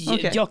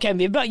 okay.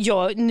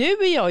 Nu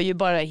är jag ju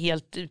bara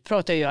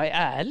pratar jag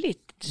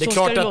ärligt. Det är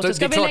klart att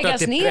det är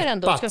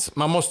preppat.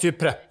 Man måste ju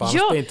preppa.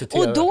 Ja,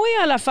 och då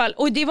i alla fall,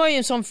 och det var ju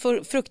en sån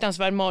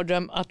fruktansvärd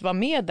mardröm att vara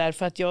med där,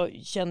 för att jag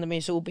kände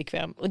mig så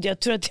obekväm. Och jag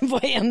tror att det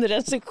var en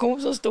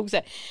recension som stod så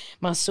här: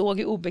 man såg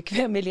hur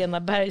obekväm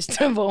Helena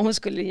Bergström var, hon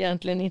skulle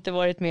egentligen inte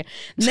varit med.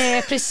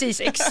 Nej,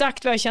 precis,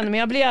 exakt vad jag kände, men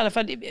jag blev i alla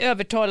fall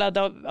övertalad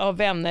av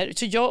vänner.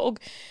 Så jag och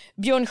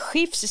Björn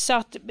Skifs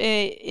satt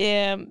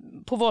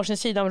på varsin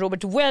sida om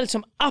Robert Wells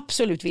som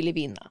absolut ville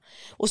vinna.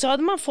 Och så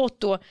hade man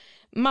fått då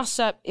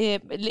massa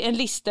en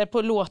lista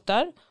på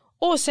låtar,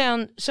 och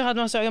sen så hade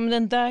man sagt, ja men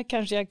den där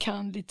kanske jag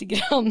kan lite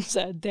grann så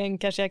här, den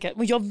kanske jag kan.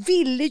 Och jag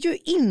ville ju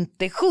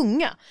inte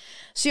sjunga,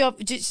 så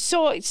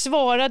jag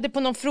svarade på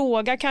någon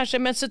fråga kanske,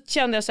 men så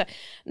kände jag så här,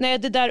 nej,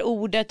 det där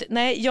ordet,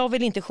 nej, jag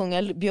vill inte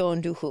sjunga.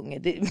 Björn, du sjunger,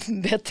 det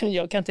är bättre än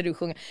jag, kan inte du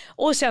sjunga?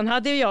 Och sen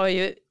hade jag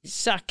ju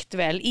sagt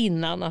väl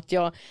innan att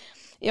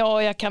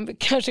jag kan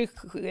kanske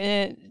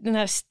den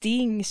här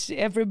Stings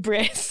Every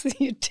Breath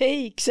You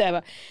Take så här,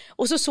 va?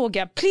 Och så såg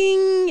jag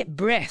pling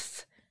breath,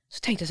 så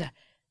tänkte jag så här,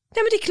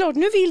 nej men det är klart,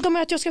 nu vill de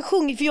att jag ska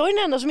sjunga, för jag är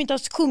den enda som inte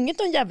har sjungit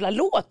någon jävla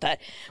låt där.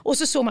 Och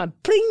så såg man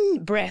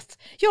pling breath,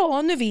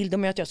 ja nu vill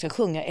de att jag ska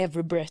sjunga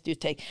Every Breath You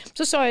Take.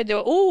 Så sa jag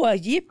då,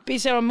 jippi,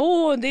 så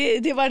jag,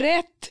 det var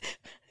rätt.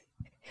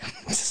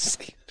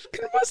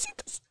 Skulle man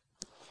sitta så?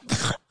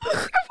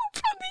 Jag får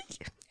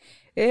panik.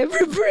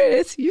 Every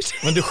breath you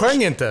take. Men du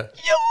sjöng inte?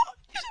 Ja.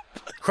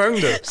 Sjöng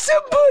du? Så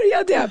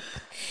började jag.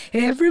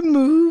 Every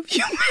move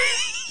you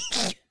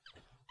make.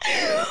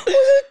 Och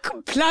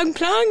så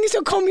plang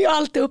så kom ju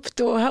allt upp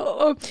då.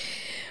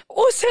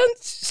 Och sen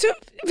så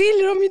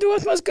ville de ju då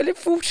att man skulle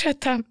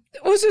fortsätta.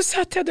 Och så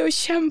satt jag då och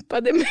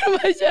kämpade med de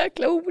här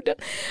jäkla orden.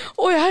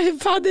 Och jag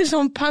hade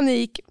sån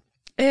panik.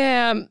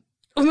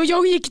 Och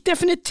jag gick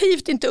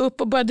definitivt inte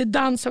upp och började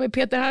dansa med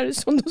Peter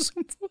Harrison då,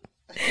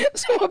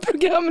 som var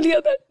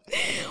programledare.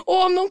 Och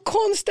av någon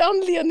konstig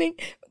anledning,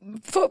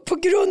 på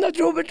grund av att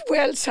Robert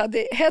Wells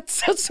hade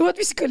hetsat så att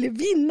vi skulle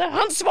vinna,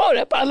 han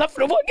svarade på alla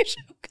frågor,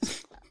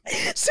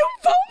 så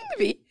vann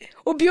vi.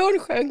 Och Björn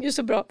sjöng ju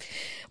så bra.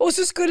 Och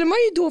så skulle man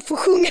ju då få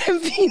sjunga en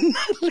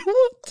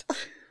vinnarlåt.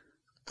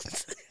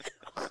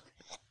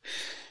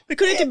 Men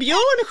kunde inte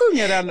Björn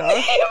sjunga den då?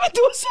 Nej, men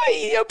då sa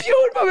jag,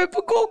 Björn var med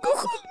på gång och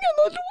sjunga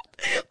någon låt.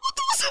 Och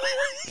då sa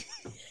jag...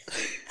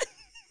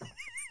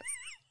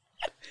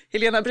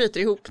 Helena bryter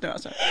ihop nu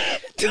alltså.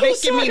 Det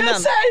väcker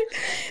minnen.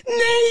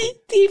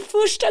 Nej, det är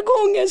första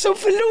gången som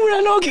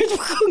förlorarlaget får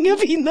sjunga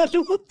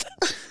vinnarlåten.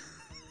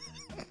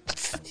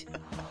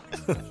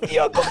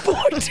 Jag går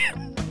bort.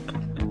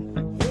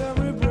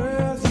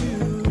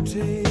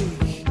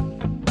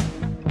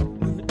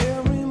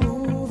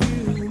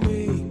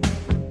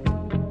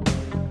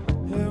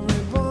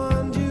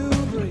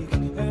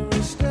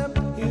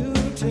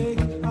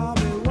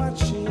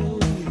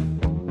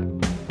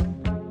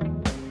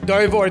 Det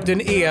har ju varit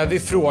en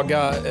evig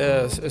fråga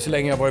så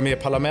länge jag varit med i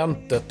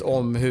parlamentet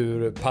om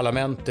hur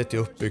parlamentet är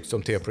uppbyggt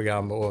som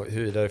tv-program och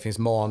huruvida det finns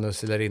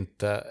manus eller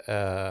inte.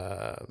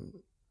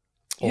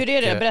 Hur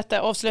är det?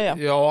 Berätta, avslöja.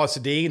 Ja, alltså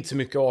det är inte så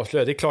mycket att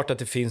avslöja. Det är klart att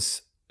det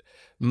finns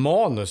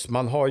manus.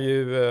 Man har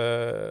ju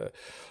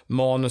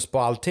manus på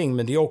allting,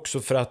 men det är också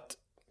för att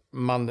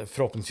man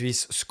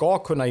förhoppningsvis ska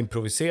kunna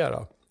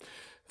improvisera.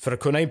 För att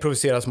kunna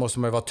improvisera så måste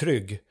man ju vara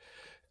trygg.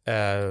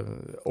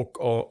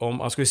 Och om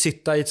man skulle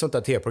sitta i ett sånt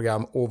där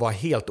tv-program och vara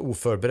helt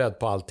oförberedd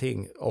på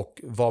allting och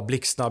vara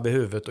blixtsnabb i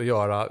huvudet och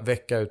göra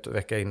vecka ut och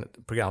vecka in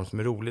program som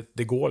är roligt,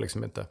 det går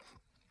liksom inte.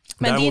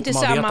 Men däremot, det är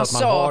inte samma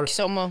sak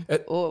som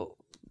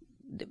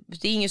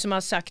det är ingen som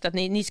har sagt att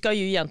ni ska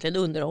ju egentligen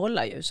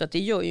underhålla ju, så att det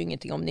gör ju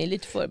ingenting om ni är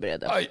lite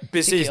förberedda. Ja,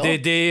 precis,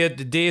 det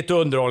är ett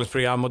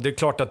underhållsprogram och det är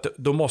klart att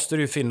då måste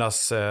det ju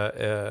finnas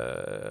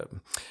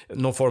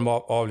någon form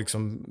av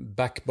liksom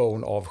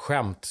backbone av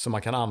skämt som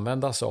man kan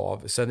använda sig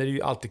av. Sen är det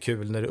ju alltid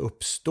kul när det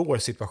uppstår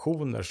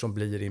situationer som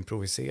blir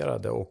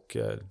improviserade och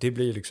det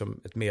blir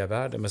liksom ett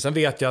mervärde. Men sen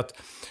vet jag att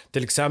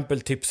till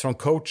exempel Tips från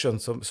coachen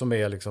som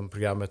är liksom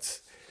programmet,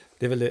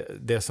 det är väl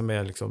det som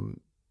är liksom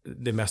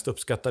det mest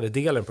uppskattade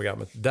delen i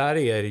programmet. Där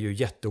är det ju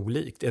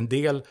jätteolikt. En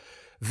del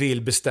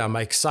vill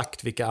bestämma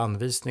exakt vilka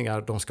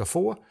anvisningar de ska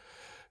få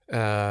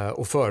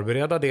och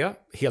förbereda det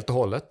helt och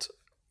hållet.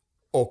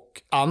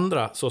 Och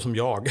andra, så som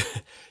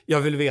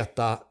jag vill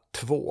veta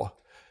två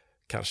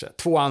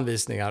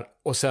anvisningar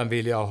och sen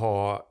vill jag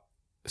ha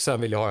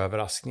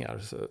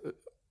överraskningar.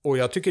 Och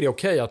jag tycker det är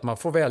okej att man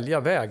får välja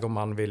väg om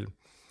man vill.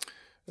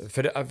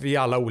 För vi är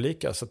alla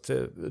olika, så att,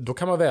 då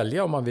kan man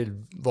välja om man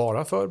vill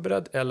vara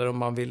förberedd eller om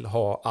man vill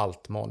ha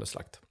allt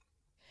manuslagt.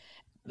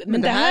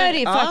 Men det här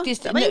är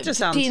faktiskt det var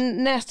intressant. Till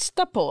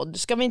nästa podd.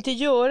 Ska vi inte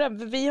göra?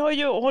 Vi har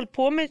ju hållit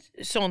på med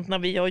sånt när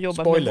vi har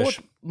jobbat med vårt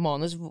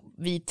manus,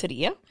 vi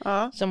 3.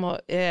 Som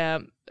har,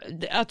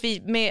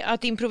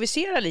 att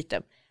improvisera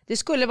lite. Det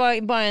skulle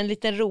vara bara en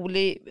liten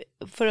rolig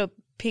för att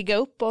pigga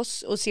upp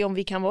oss och se om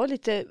vi kan vara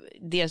lite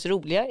dels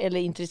roliga eller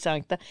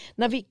intressanta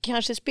när vi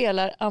kanske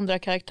spelar andra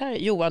karaktärer,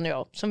 Johan och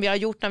jag, som vi har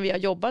gjort när vi har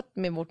jobbat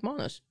med vårt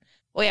manus.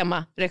 Och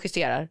Emma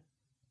regisserar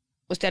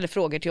och ställer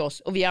frågor till oss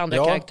och vi är andra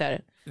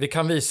karaktärer. Vi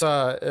kan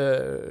visa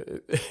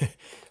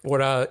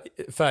våra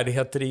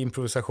färdigheter i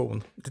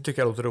improvisation. Det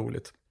tycker jag låter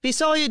roligt. Vi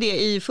sa ju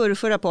det i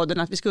förra podden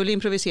att vi skulle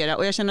improvisera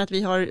och jag känner att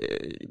vi har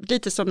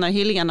lite som när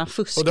Helena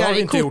fuskar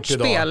i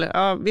kortspel.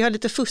 Ja, vi har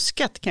lite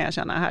fuskat kan jag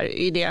känna här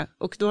i det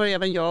och då har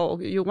även jag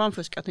och Johan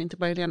fuskat och inte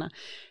bara Helena.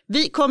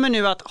 Vi kommer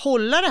nu att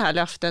hålla det här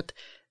löftet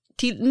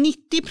till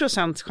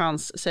 90%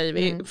 chans säger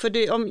vi. För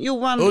det, om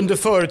Johan... Under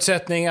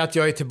förutsättning att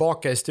jag är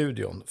tillbaka i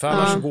studion. För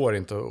annars går det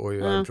inte att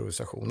göra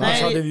improvisation.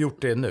 Annars hade vi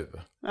gjort det nu.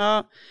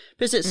 Ja,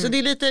 precis. Så det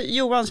är lite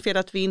Johans fel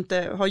att vi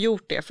inte har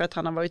gjort det för att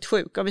han har varit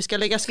sjuk. Om vi ska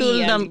lägga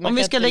skulden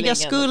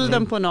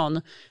på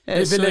någon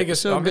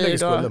så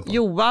blir det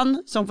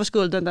Johan som får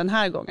skulden den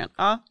här gången.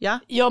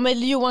 Ja,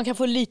 men Johan kan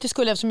få lite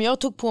skuld eftersom jag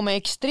tog på mig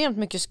extremt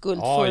mycket skuld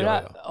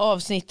förra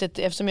avsnittet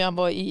eftersom jag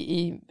var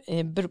i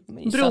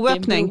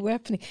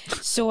broöppning.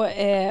 Så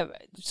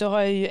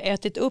har jag ju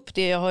ätit upp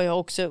det. Jag har ju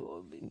också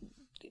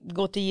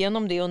gått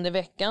igenom det under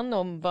veckan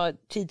om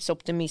vad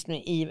tidsoptimism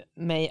i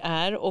mig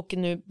är och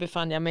nu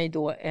befann jag mig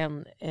då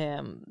en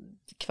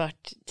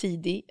kvart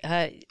tidig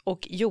här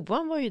och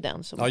Johan var ju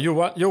den som... Ja,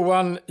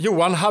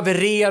 Johan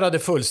havererade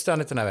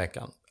fullständigt den här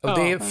veckan och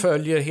det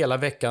följer hela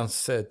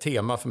veckans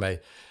tema för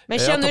mig. Men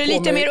känner du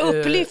lite mer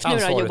upplyft nu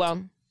då,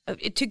 Johan?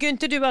 Tycker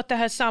inte du att det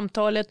här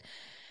samtalet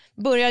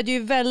började ju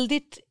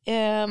väldigt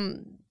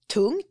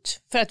tungt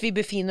för att vi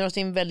befinner oss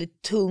i en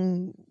väldigt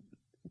tung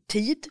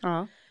tid?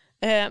 Ja.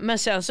 Men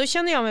sen så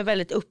känner jag mig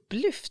väldigt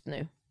upplyft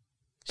nu.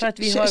 För att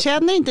vi har...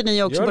 Känner inte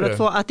ni också båda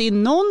två att det är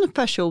någon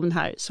person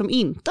här som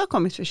inte har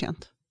kommit för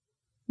sent?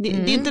 Det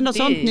är inte något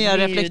sånt ni har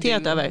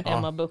reflekterat över?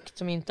 Emma Bucht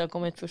som inte har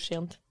kommit för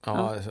sent.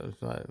 Ja.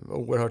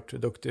 Oerhört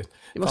duktig.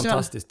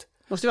 Fantastiskt.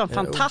 Måste vara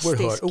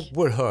fantastisk.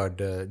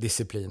 Oerhörd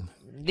disciplin.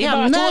 Det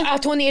är bara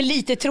att hon är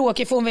lite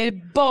tråkig för hon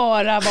vill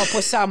bara vara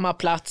på samma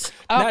plats.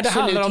 När det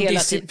handlar om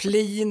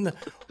disciplin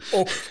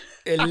och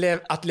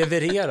att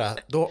leverera,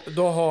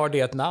 då har det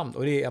ett namn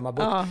och det är Emma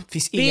Bucht. Det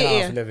finns ingen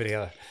annan som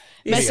levererar.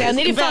 Men sen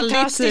är det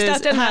fantastiskt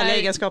att den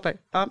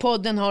här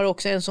podden har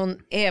också en sån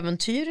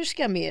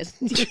äventyrerska med.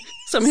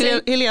 Som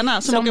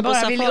Helena som åker på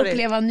safari. Vill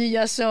uppleva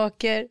nya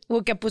saker,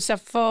 åka på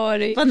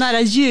safari. Var nära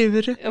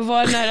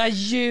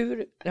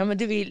djur. Ja, men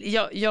det vill.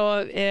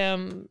 Jag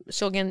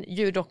såg en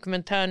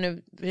djurdokumentär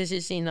nu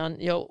precis innan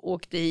jag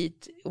åkte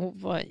hit och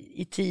var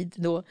i tid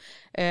då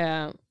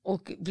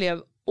och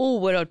blev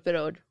oerhört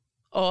berörd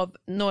av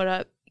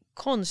några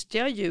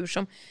konstiga djur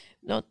som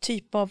någon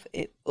typ av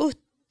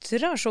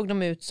uttrar såg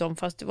de ut som,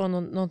 fast det var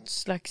något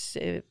slags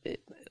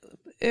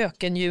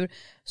ökendjur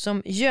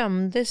som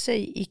gömde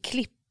sig i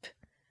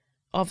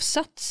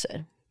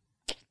klippavsatser.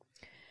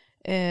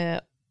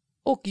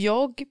 Och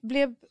jag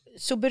blev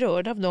så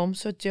berörd av dem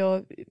så att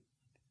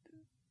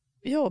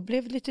jag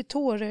blev lite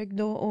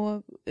tårögd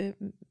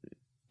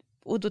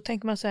och då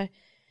tänker man så här,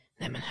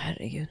 nej men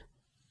herregud,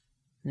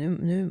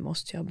 nu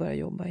måste jag börja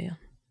jobba igen.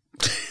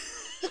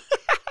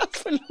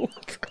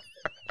 Förlåt.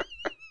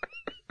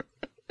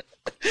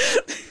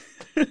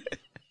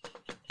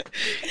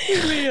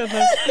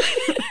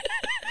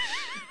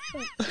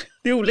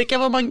 Det är olika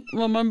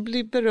vad man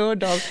blir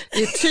berörd av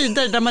i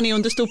tider där man är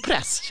under stor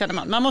press, känner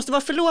man. Man måste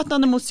vara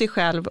förlåtande mot sig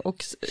själv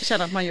och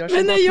känna att man gör så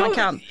gott man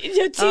kan.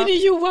 Jag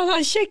ser Johan,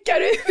 han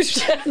checkar ur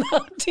sen,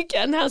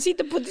 tycker när han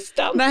sitter på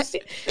distans. Nej,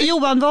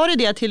 Johan, var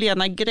det att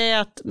Helena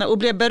grät och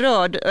blev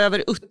berörd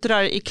över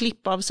uttrar i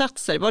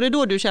klippavsatser? Var det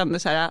då du kände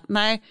så här,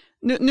 nej,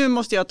 nu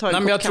måste jag ta en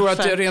kopp kaffe? Jag tror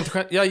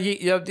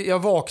att jag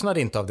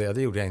vaknade inte av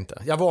det gjorde jag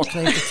inte. Jag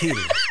vaknade inte till.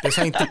 Det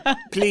sa inte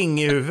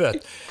pling i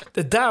huvudet.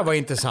 Det där var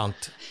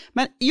intressant.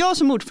 Men jag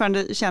som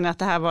ordförande känner att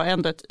det här var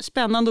ändå ett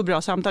spännande och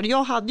bra samtal.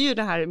 Jag hade ju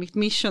det här, mitt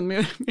mission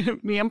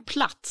med en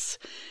plats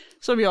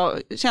som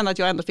jag kände att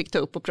jag ändå fick ta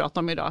upp och prata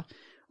om idag.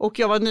 Och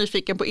jag var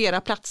nyfiken på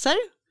era platser.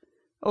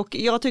 Och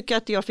jag tycker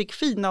att jag fick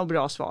fina och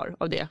bra svar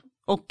av det.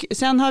 Och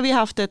sen har vi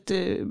haft ett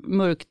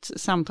mörkt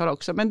samtal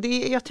också.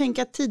 Men jag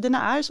tänker att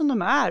tiderna är som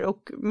de är.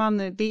 Och man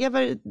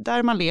lever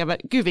där man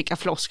lever. Gud, vilka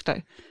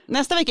floskler.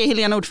 Nästa vecka är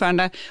Helena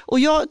ordförande. Och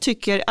jag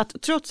tycker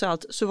att trots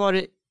allt så var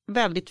det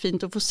väldigt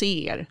fint att få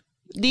se er.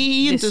 Det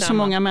är ju inte så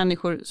många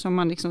människor som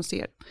man liksom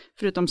ser.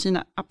 Förutom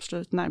sina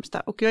absolut närmsta.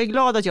 Och jag är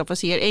glad att jag får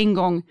se er en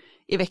gång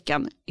i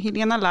veckan.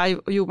 Helena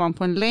live och Johan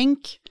på en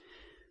länk.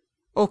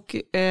 Och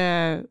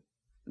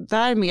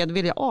därmed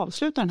vill jag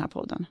avsluta den här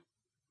podden.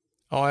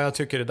 Ja, jag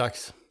tycker det är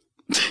dags.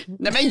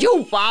 Nej men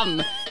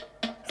Johan!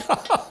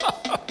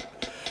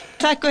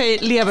 Tack och hej,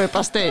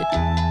 leverpastej.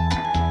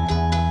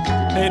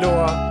 Hej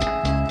då!